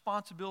places the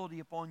responsibility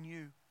upon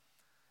you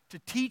to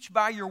teach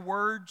by your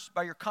words,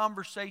 by your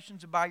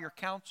conversations, and by your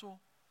counsel,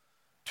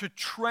 to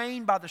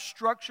train by the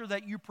structure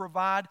that you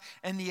provide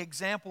and the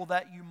example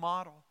that you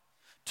model,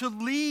 to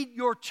lead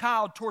your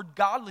child toward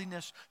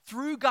godliness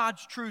through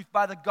God's truth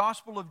by the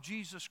gospel of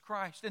Jesus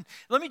Christ. And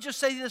let me just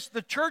say this,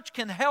 the church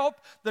can help,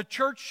 the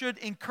church should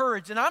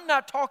encourage. And I'm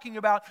not talking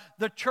about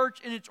the church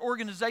in its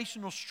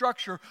organizational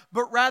structure,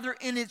 but rather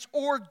in its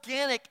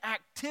organic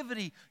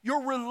activity,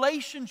 your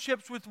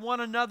relationships with one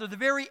another. The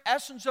very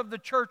essence of the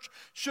church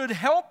should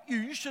help you.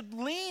 You should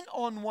lean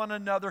on one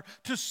another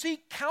to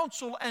seek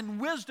counsel and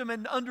wisdom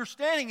and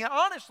understanding. And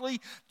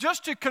honestly,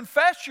 just to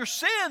confess your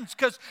sins,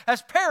 because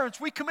as parents,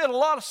 we commit a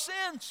lot of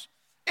sins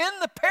in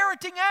the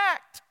parenting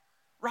act,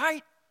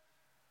 right?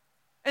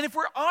 And if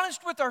we're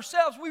honest with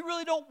ourselves, we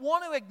really don't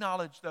want to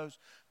acknowledge those.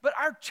 But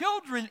our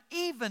children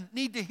even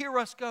need to hear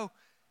us go,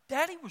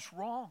 Daddy was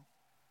wrong.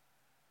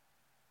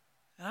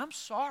 And I'm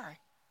sorry.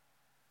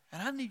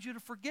 And I need you to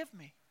forgive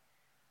me.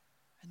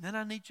 And then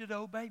I need you to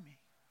obey me.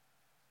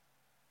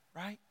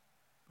 Right?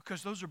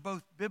 Because those are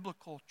both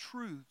biblical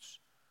truths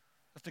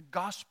that the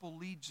gospel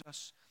leads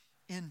us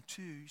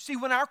into. You see,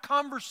 when our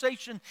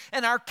conversation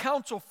and our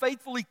counsel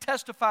faithfully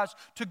testifies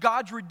to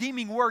God's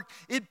redeeming work,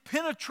 it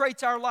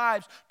penetrates our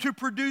lives to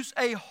produce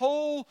a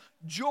whole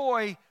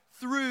joy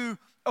through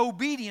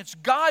obedience.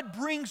 God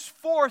brings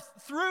forth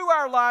through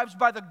our lives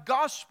by the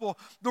gospel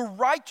the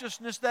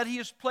righteousness that He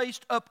has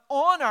placed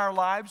upon our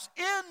lives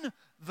in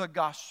the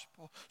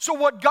gospel. So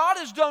what God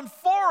has done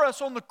for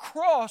us on the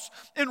cross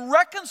in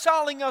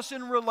reconciling us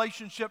in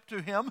relationship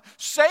to Him,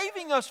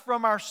 saving us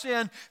from our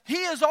sin, He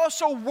is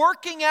also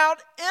working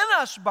out in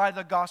us by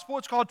the gospel.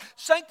 It's called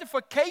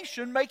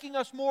sanctification, making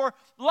us more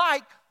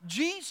like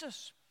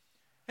Jesus.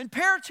 And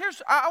parents,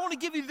 I want to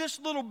give you this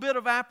little bit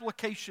of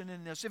application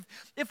in this.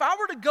 If I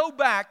were to go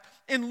back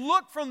and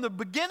look from the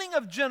beginning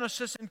of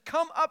Genesis and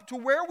come up to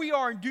where we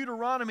are in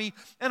Deuteronomy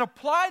and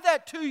apply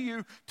that to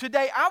you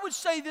today, I would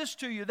say this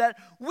to you, that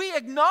we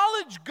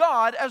acknowledge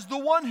God as the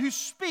one who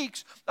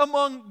speaks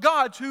among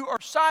gods who are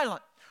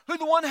silent. Who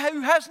the one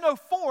who has no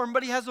form,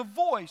 but He has a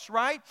voice,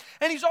 right?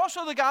 And He's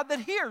also the God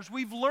that hears.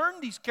 We've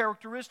learned these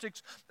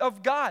characteristics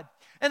of God.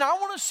 And I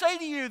want to say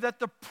to you that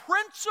the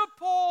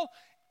principal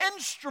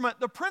instrument,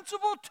 the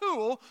principal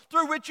tool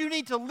through which you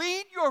need to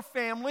lead your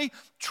family,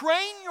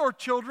 train your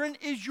children,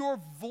 is your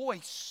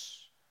voice.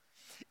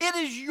 It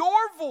is your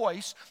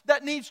voice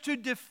that needs to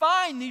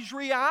define these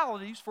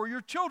realities for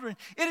your children.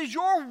 It is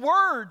your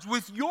words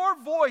with your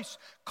voice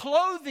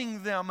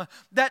clothing them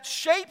that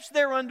shapes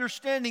their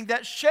understanding,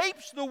 that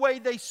shapes the way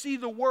they see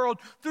the world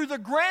through the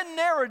grand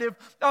narrative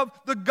of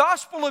the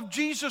gospel of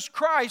Jesus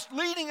Christ,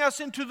 leading us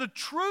into the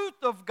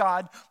truth of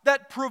God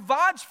that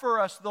provides for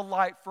us the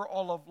light for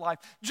all of life.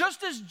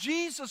 Just as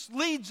Jesus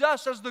leads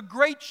us as the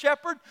great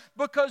shepherd,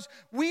 because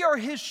we are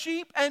His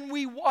sheep and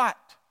we what?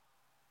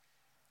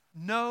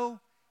 Know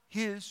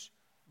His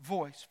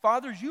voice.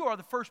 Fathers, you are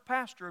the first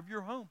pastor of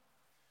your home.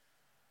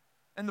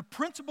 And the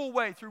principal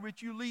way through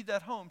which you lead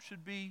that home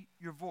should be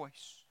your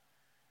voice.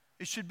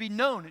 It should be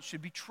known. It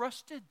should be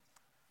trusted.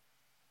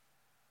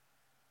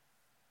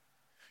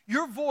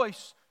 Your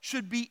voice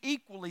should be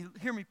equally,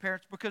 hear me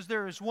parents, because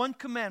there is one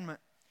commandment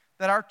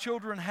that our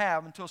children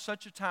have until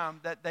such a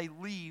time that they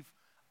leave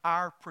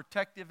our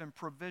protective and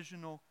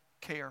provisional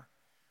care.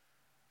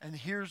 And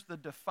here's the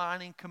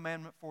defining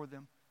commandment for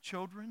them.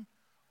 Children,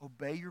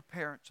 obey your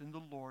parents in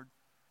the Lord,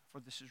 for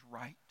this is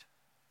right.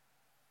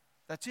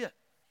 That's it.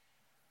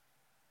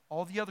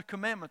 All the other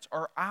commandments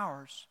are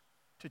ours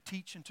to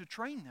teach and to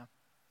train them.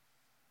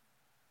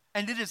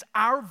 And it is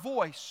our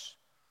voice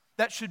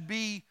that should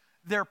be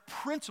their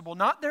principal,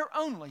 not their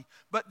only,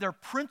 but their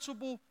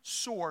principal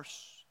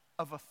source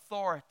of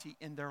authority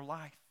in their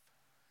life.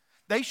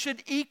 They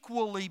should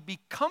equally be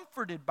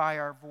comforted by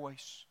our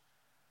voice.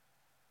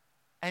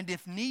 And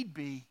if need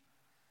be,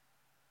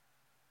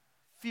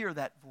 fear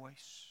that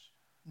voice,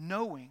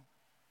 knowing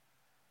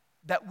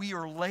that we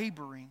are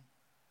laboring,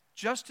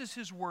 just as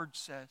His Word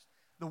says,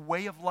 the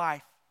way of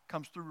life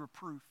comes through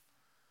reproof,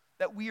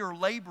 that we are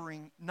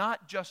laboring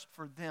not just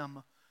for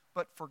them,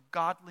 but for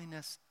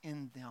godliness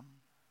in them.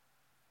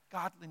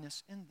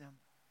 Godliness in them.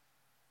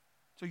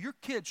 So your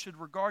kids should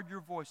regard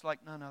your voice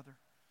like none other,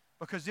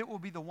 because it will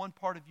be the one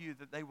part of you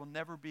that they will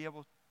never be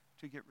able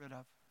to get rid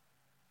of.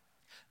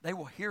 They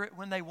will hear it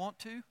when they want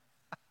to,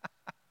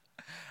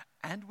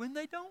 and when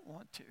they don't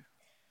want to.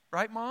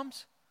 Right,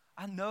 moms?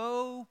 I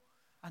know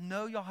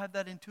y'all have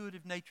that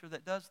intuitive nature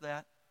that does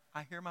that.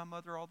 I hear my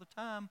mother all the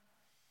time.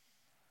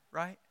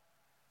 Right?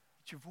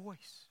 It's your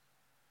voice.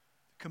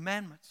 The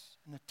commandments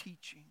and the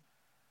teaching.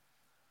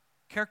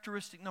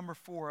 Characteristic number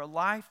 4, a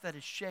life that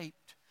is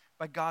shaped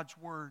by God's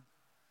Word.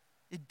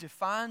 It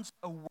defines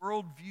a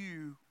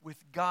worldview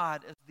with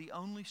God as the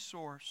only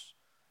source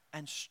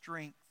and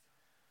strength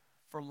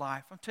for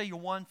life. I'll tell you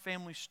one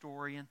family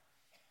story, and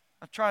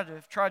I tried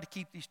to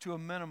keep these to a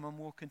minimum.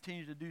 We'll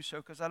continue to do so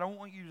because I don't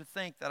want you to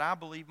think that I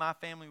believe my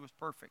family was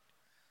perfect.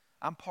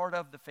 I'm part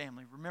of the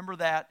family. Remember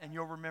that, and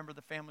you'll remember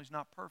the family's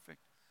not perfect.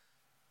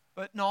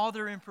 But in all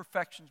their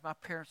imperfections, my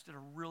parents did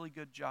a really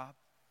good job.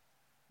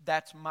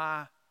 That's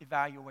my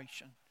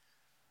evaluation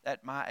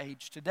at my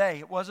age today.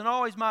 It wasn't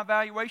always my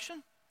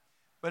evaluation,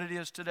 but it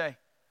is today,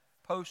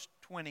 post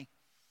 20.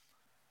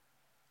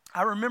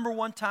 I remember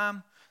one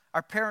time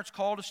our parents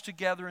called us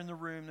together in the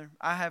room.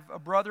 I have a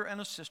brother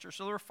and a sister,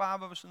 so there were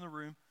 5 of us in the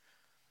room.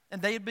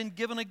 And they had been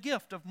given a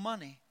gift of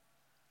money.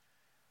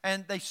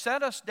 And they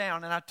sat us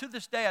down, and to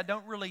this day I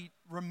don't really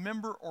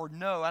remember or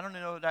know. I don't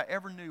know that I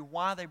ever knew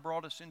why they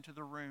brought us into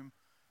the room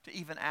to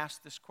even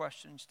ask this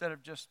question instead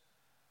of just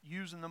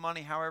using the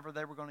money however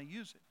they were going to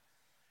use it.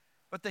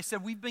 But they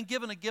said, we've been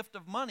given a gift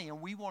of money,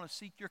 and we want to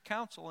seek your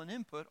counsel and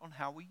input on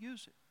how we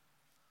use it.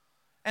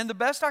 And the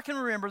best I can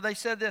remember, they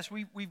said this,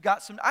 we've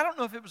got some, I don't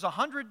know if it was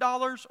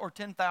 $100 or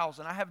 $10,000.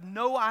 I have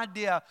no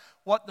idea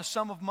what the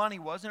sum of money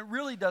was, and it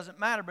really doesn't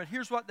matter. But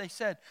here's what they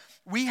said.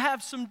 We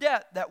have some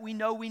debt that we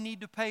know we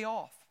need to pay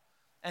off.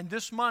 And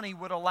this money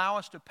would allow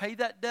us to pay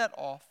that debt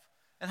off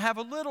and have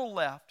a little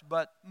left,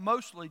 but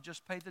mostly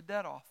just pay the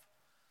debt off.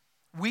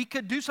 We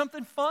could do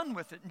something fun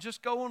with it and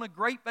just go on a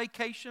great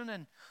vacation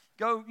and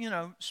go,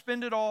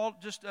 spend it all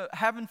just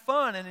having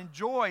fun and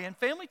enjoy. And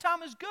family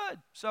time is good,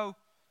 so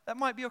that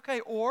might be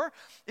okay. Or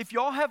if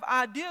y'all have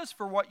ideas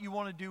for what you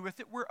want to do with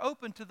it, we're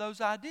open to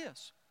those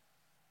ideas.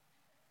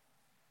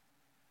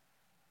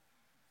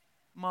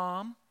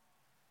 Mom,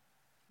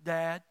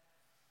 Dad,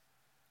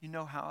 you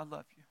know how I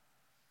love you.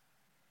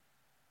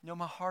 You know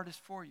my heart is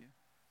for you.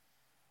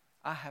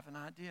 I have an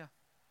idea.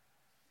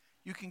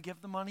 You can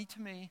give the money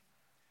to me,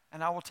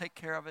 and I will take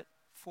care of it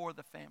for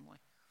the family.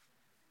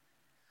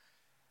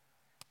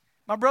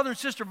 My brother and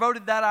sister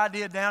voted that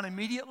idea down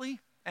immediately,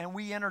 and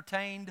we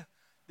entertained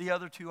the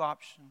other 2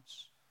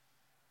 options.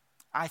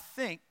 I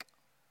think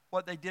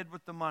what they did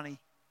with the money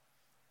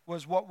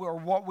was what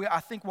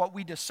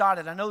we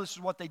decided. I know this is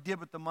what they did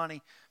with the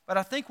money, but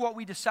I think what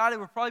we decided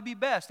would probably be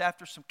best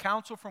after some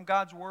counsel from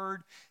God's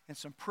Word and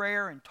some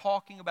prayer and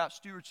talking about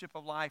stewardship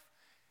of life.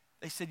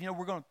 They said,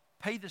 we're going to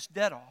pay this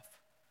debt off,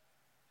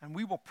 and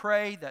we will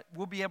pray that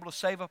we'll be able to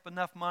save up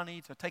enough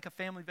money to take a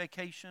family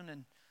vacation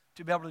and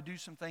to be able to do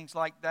some things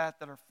like that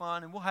are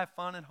fun, and we'll have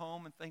fun at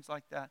home and things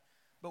like that.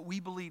 But we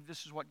believe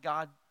this is what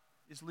God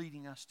is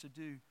leading us to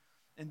do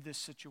in this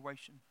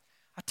situation.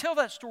 I tell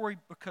that story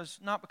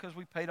not because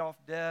we paid off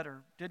debt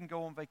or didn't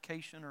go on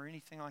vacation or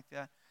anything like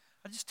that.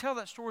 I just tell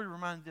that story to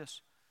remind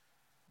this.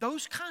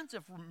 Those kinds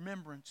of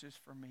remembrances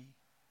for me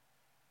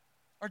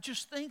are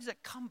just things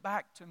that come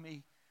back to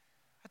me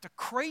at the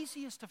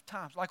craziest of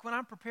times, like when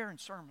I'm preparing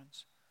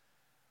sermons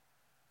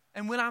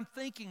and when I'm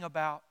thinking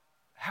about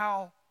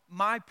how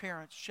my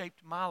parents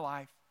shaped my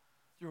life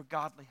through a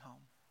godly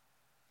home.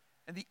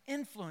 And the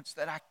influence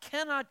that I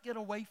cannot get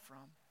away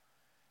from,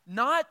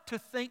 not to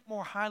think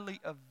more highly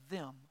of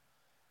them,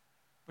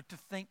 but to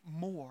think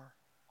more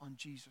on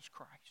Jesus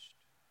Christ.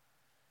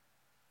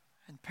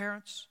 And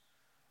parents,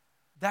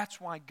 that's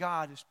why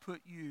God has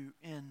put you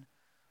in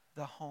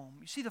the home.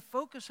 You see, the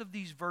focus of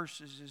these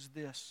verses is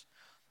this,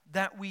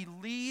 that we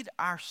lead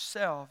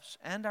ourselves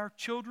and our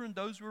children,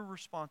 those we're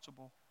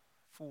responsible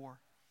for,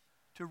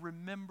 to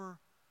remember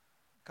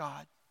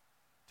God,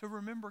 to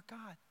remember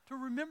God, to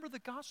remember the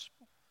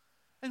gospel.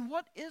 And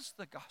what is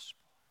the gospel?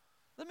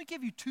 Let me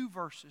give you 2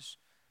 verses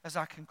as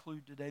I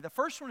conclude today. The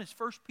first one is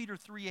 1 Peter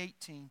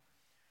 3:18.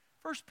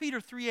 1 Peter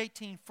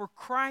 3:18, for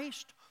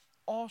Christ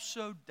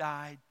also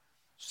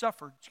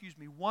suffered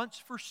once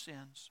for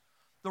sins,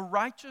 the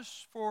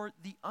righteous for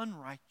the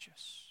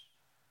unrighteous.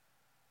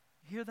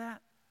 You hear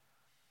that?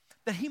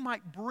 That he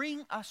might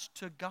bring us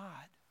to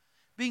God,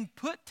 being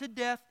put to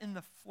death in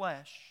the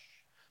flesh,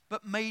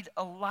 but made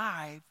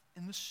alive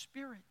in the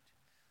Spirit.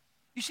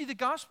 You see, the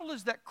gospel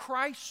is that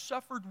Christ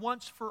suffered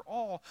once for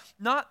all,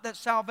 not that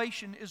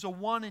salvation is a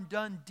one and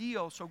done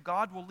deal, so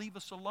God will leave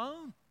us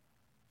alone.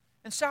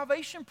 And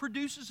salvation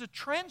produces a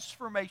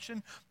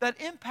transformation that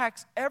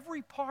impacts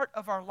every part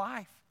of our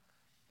life.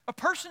 A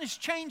person is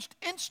changed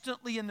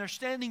instantly in their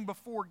standing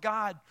before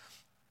God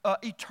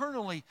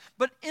eternally.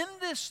 But in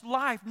this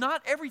life,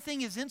 not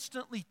everything is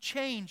instantly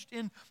changed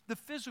in the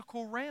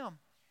physical realm.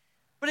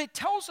 But it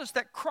tells us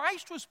that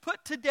Christ was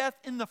put to death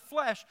in the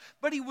flesh,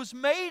 but he was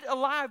made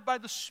alive by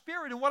the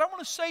Spirit. And what I want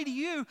to say to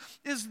you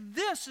is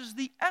this is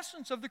the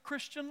essence of the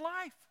Christian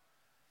life.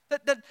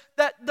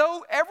 That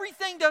though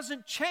everything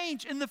doesn't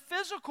change in the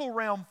physical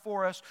realm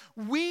for us,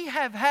 we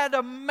have had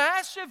a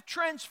massive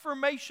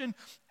transformation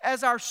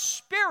as our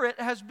spirit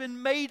has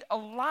been made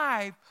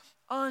alive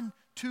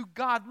unto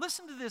God.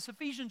 Listen to this,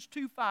 Ephesians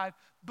 2:5.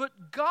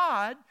 But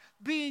God,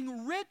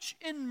 being rich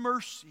in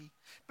mercy,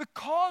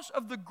 because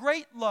of the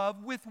great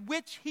love with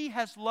which he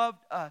has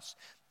loved us,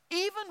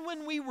 even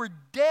when we were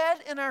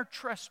dead in our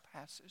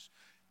trespasses,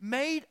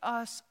 made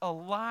us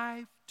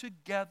alive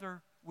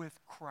together with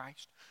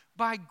Christ.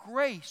 By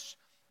grace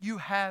you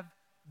have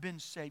been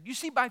saved. You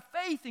see, by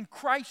faith in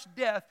Christ's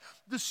death,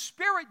 the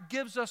Spirit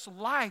gives us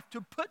life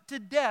to put to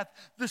death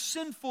the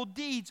sinful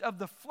deeds of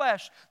the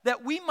flesh,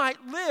 that we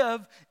might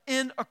live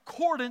in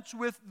accordance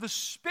with the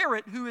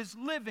Spirit who is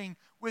living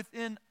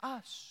within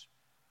us.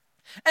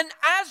 And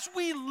as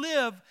we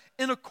live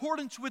in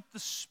accordance with the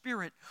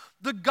Spirit,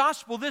 the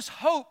gospel, this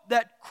hope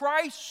that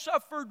Christ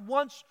suffered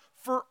once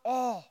for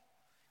all,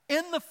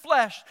 in the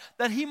flesh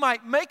that He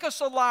might make us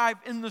alive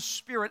in the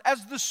Spirit.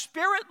 As the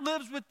Spirit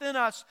lives within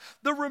us,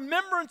 the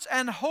remembrance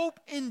and hope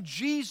in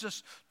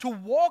Jesus to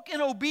walk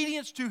in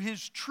obedience to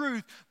His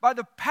truth by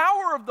the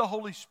power of the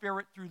Holy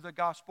Spirit through the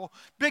gospel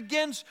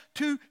begins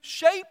to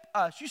shape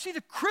us. You see,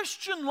 the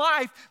Christian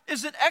life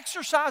is an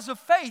exercise of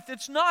faith.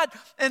 It's not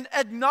an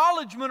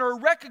acknowledgement or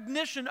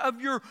recognition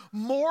of your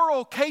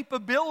moral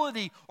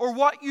capability or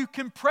what you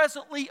can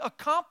presently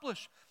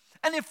accomplish.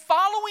 And if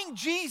following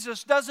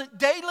Jesus doesn't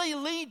daily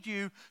lead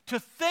you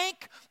to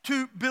think,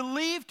 to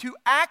believe, to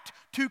act,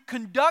 to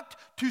conduct,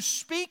 to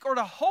speak, or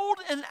to hold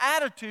an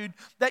attitude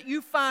that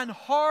you find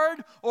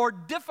hard or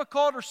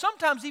difficult or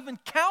sometimes even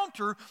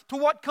counter to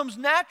what comes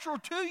natural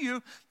to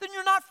you, then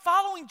you're not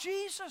following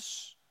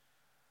Jesus.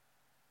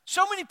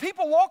 So many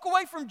people walk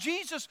away from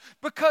Jesus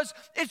because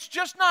it's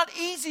just not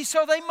easy,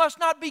 so they must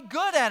not be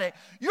good at it.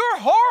 You're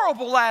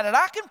horrible at it,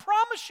 I can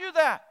promise you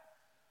that.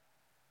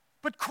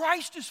 But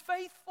Christ is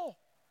faithful.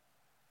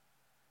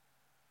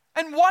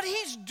 And what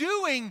He's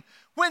doing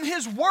when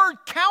His Word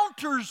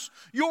counters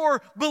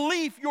your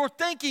belief, your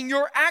thinking,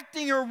 your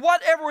acting, or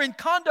whatever in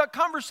conduct,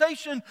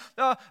 conversation,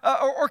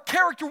 or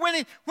character,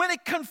 when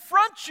it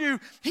confronts you,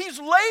 He's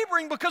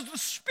laboring because the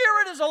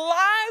Spirit is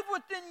alive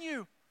within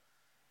you.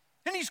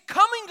 And He's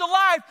coming to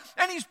life,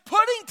 and He's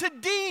putting to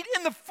deed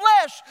in the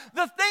flesh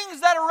the things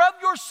that are of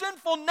your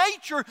sinful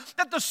nature,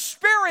 that the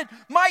Spirit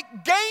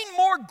might gain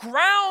more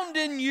ground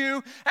in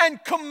you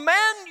and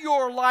command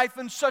your life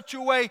in such a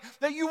way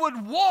that you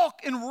would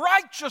walk in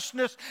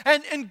righteousness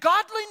and in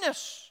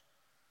godliness.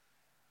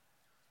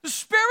 The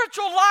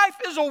spiritual life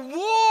is a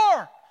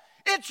war.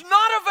 It's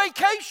not a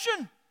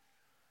vacation.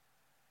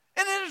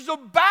 And it is a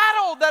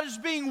battle that is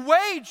being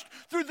waged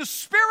through the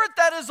spirit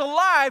that is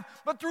alive,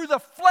 but through the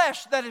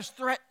flesh that is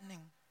threatening.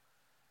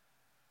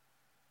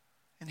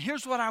 And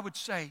here's what I would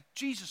say.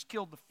 Jesus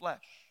killed the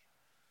flesh,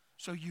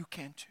 so you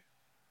can too.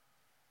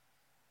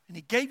 And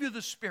He gave you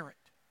the Spirit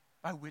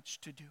by which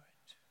to do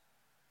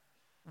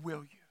it.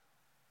 Will you?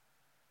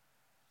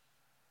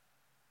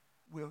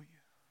 Will you?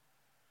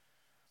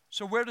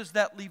 So where does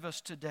that leave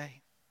us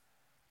today?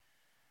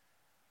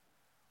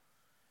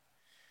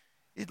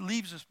 It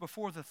leaves us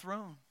before the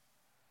throne.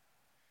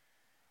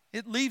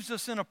 It leaves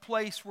us in a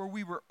place where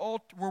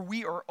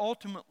we are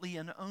ultimately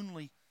and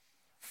only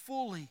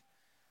fully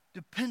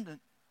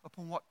dependent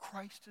upon what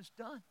Christ has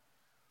done.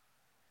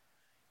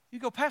 You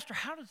go, Pastor,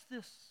 how does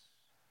this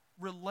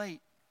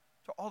relate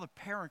to all the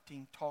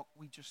parenting talk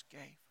we just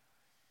gave?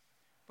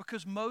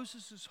 Because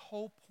Moses'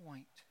 whole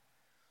point,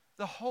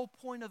 the whole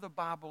point of the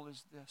Bible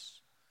is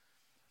this.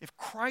 If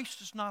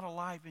Christ is not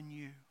alive in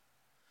you,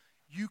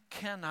 you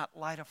cannot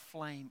light a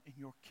flame in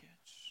your kids.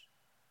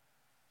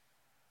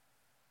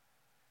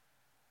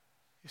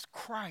 Is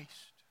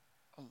Christ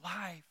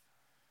alive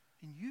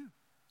in you?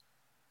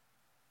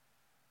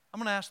 I'm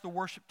going to ask the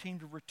worship team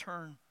to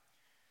return.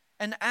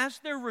 And as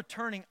they're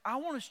returning, I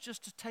want us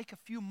just to take a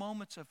few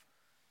moments of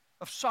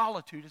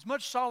solitude, as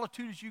much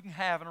solitude as you can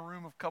have in a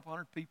room of a couple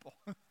hundred people.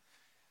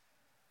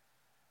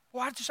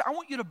 Well, I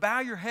want you to bow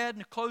your head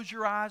and to close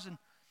your eyes, and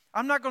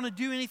I'm not going to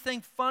do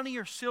anything funny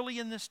or silly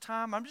in this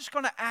time. I'm just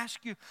going to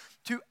ask you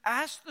to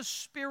ask the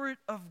Spirit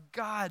of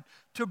God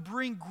to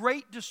bring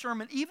great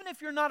discernment. Even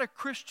if you're not a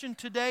Christian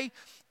today,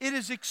 it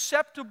is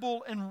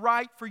acceptable and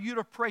right for you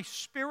to pray,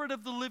 Spirit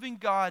of the living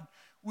God,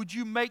 would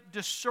you make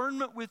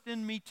discernment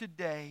within me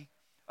today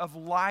of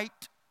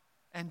light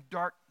and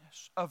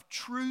darkness, of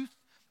truth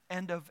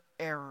and of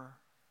error,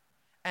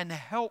 and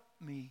help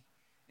me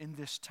in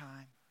this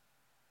time.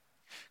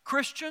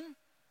 Christian,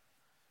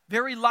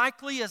 very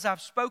likely, as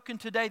I've spoken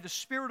today, the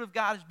Spirit of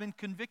God has been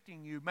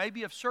convicting you,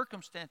 maybe of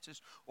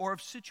circumstances or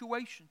of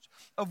situations,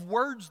 of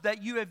words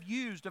that you have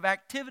used, of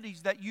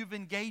activities that you've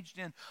engaged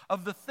in,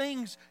 of the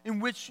things in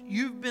which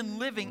you've been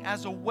living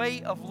as a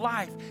way of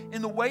life,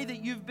 in the way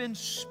that you've been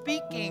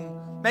speaking,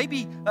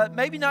 maybe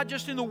not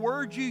just in the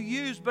words you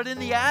use, but in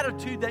the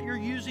attitude that you're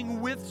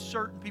using with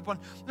certain people.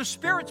 And the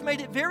Spirit's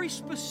made it very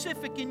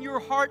specific in your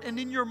heart and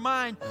in your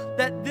mind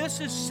that this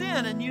is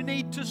sin and you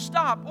need to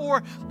stop,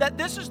 or that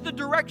this is the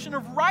direction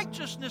of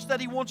righteousness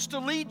that He wants to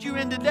lead you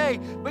in today,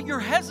 but you're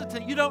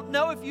hesitant. You don't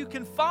know if you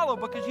can follow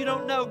because you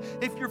don't know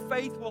if your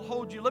faith will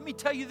hold you. Let me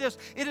tell you this,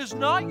 it is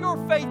not your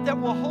faith that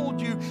will hold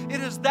you,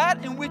 it is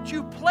that in which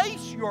you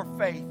place your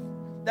faith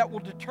that will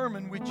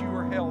determine which you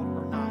are held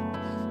or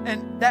not.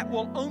 And that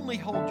will only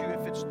hold you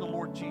if it's the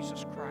Lord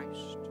Jesus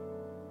Christ.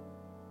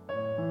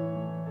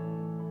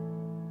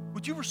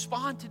 Would you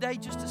respond today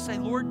just to say,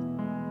 Lord,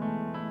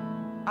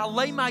 I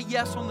lay my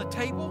yes on the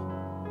table,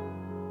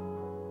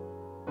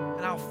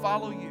 and I'll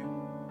follow you,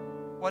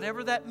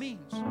 whatever that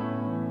means.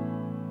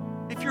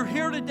 If you're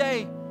here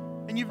today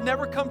and you've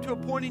never come to a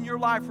point in your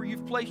life where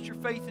you've placed your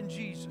faith in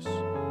Jesus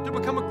to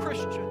become a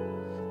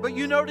Christian, but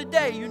you know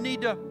today you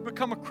need to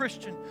become a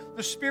Christian,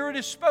 the Spirit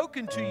has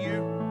spoken to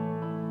you,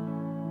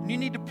 and you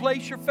need to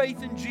place your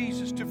faith in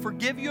Jesus to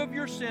forgive you of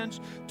your sins,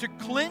 to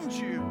cleanse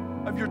you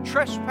of your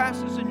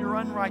trespasses and your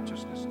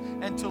unrighteousness,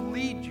 and to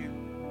lead you.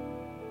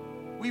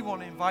 We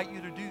want to invite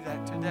you to do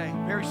that today.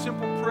 Very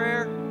simple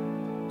prayer.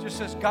 just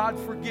says, God,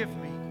 forgive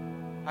me.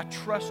 I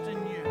trust in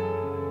you.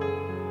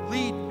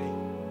 Lead me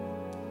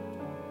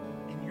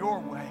in your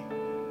way.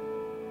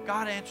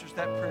 God answers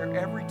that prayer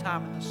every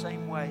time in the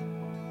same way.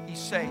 He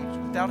saves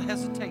without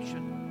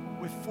hesitation,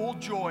 with full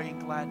joy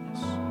and gladness.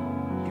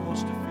 He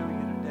wants to fill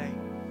you today.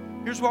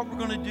 Here's what we're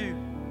going to do.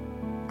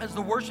 As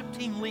the worship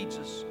team leads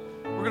us,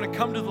 we're going to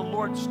come to the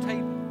Lord's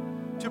table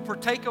to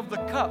partake of the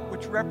cup,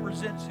 which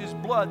represents His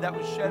blood that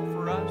was shed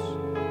for us,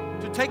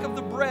 to take of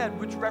the bread,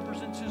 which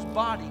represents His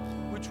body,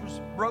 which was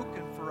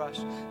broken for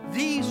us.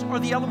 These are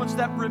the elements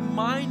that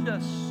remind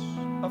us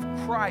of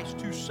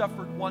Christ who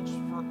suffered once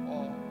for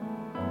all.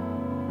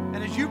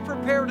 And as you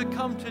prepare to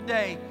come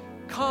today,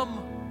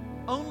 come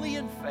only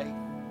in faith,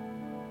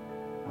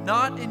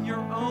 not in your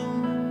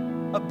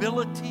own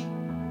ability,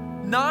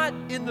 not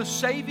in the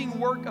saving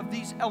work of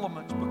these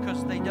elements,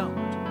 because they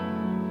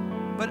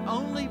don't, but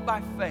only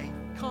by faith.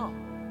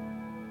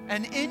 Come.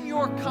 And in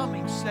your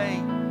coming,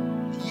 say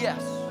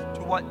yes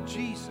to what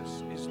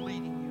Jesus is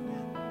leading you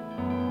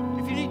in.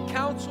 If you need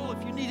counsel,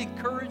 if you need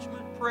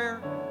encouragement,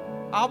 prayer,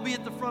 I'll be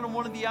at the front of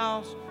one of the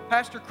aisles.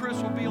 Pastor Chris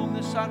will be on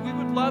this side. We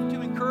would love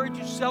to encourage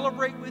you,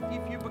 celebrate with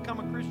you if you become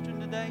a Christian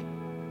today.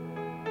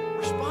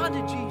 Respond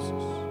to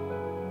Jesus.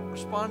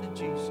 Respond to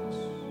Jesus.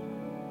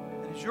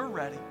 And as you're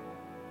ready,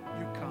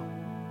 you come.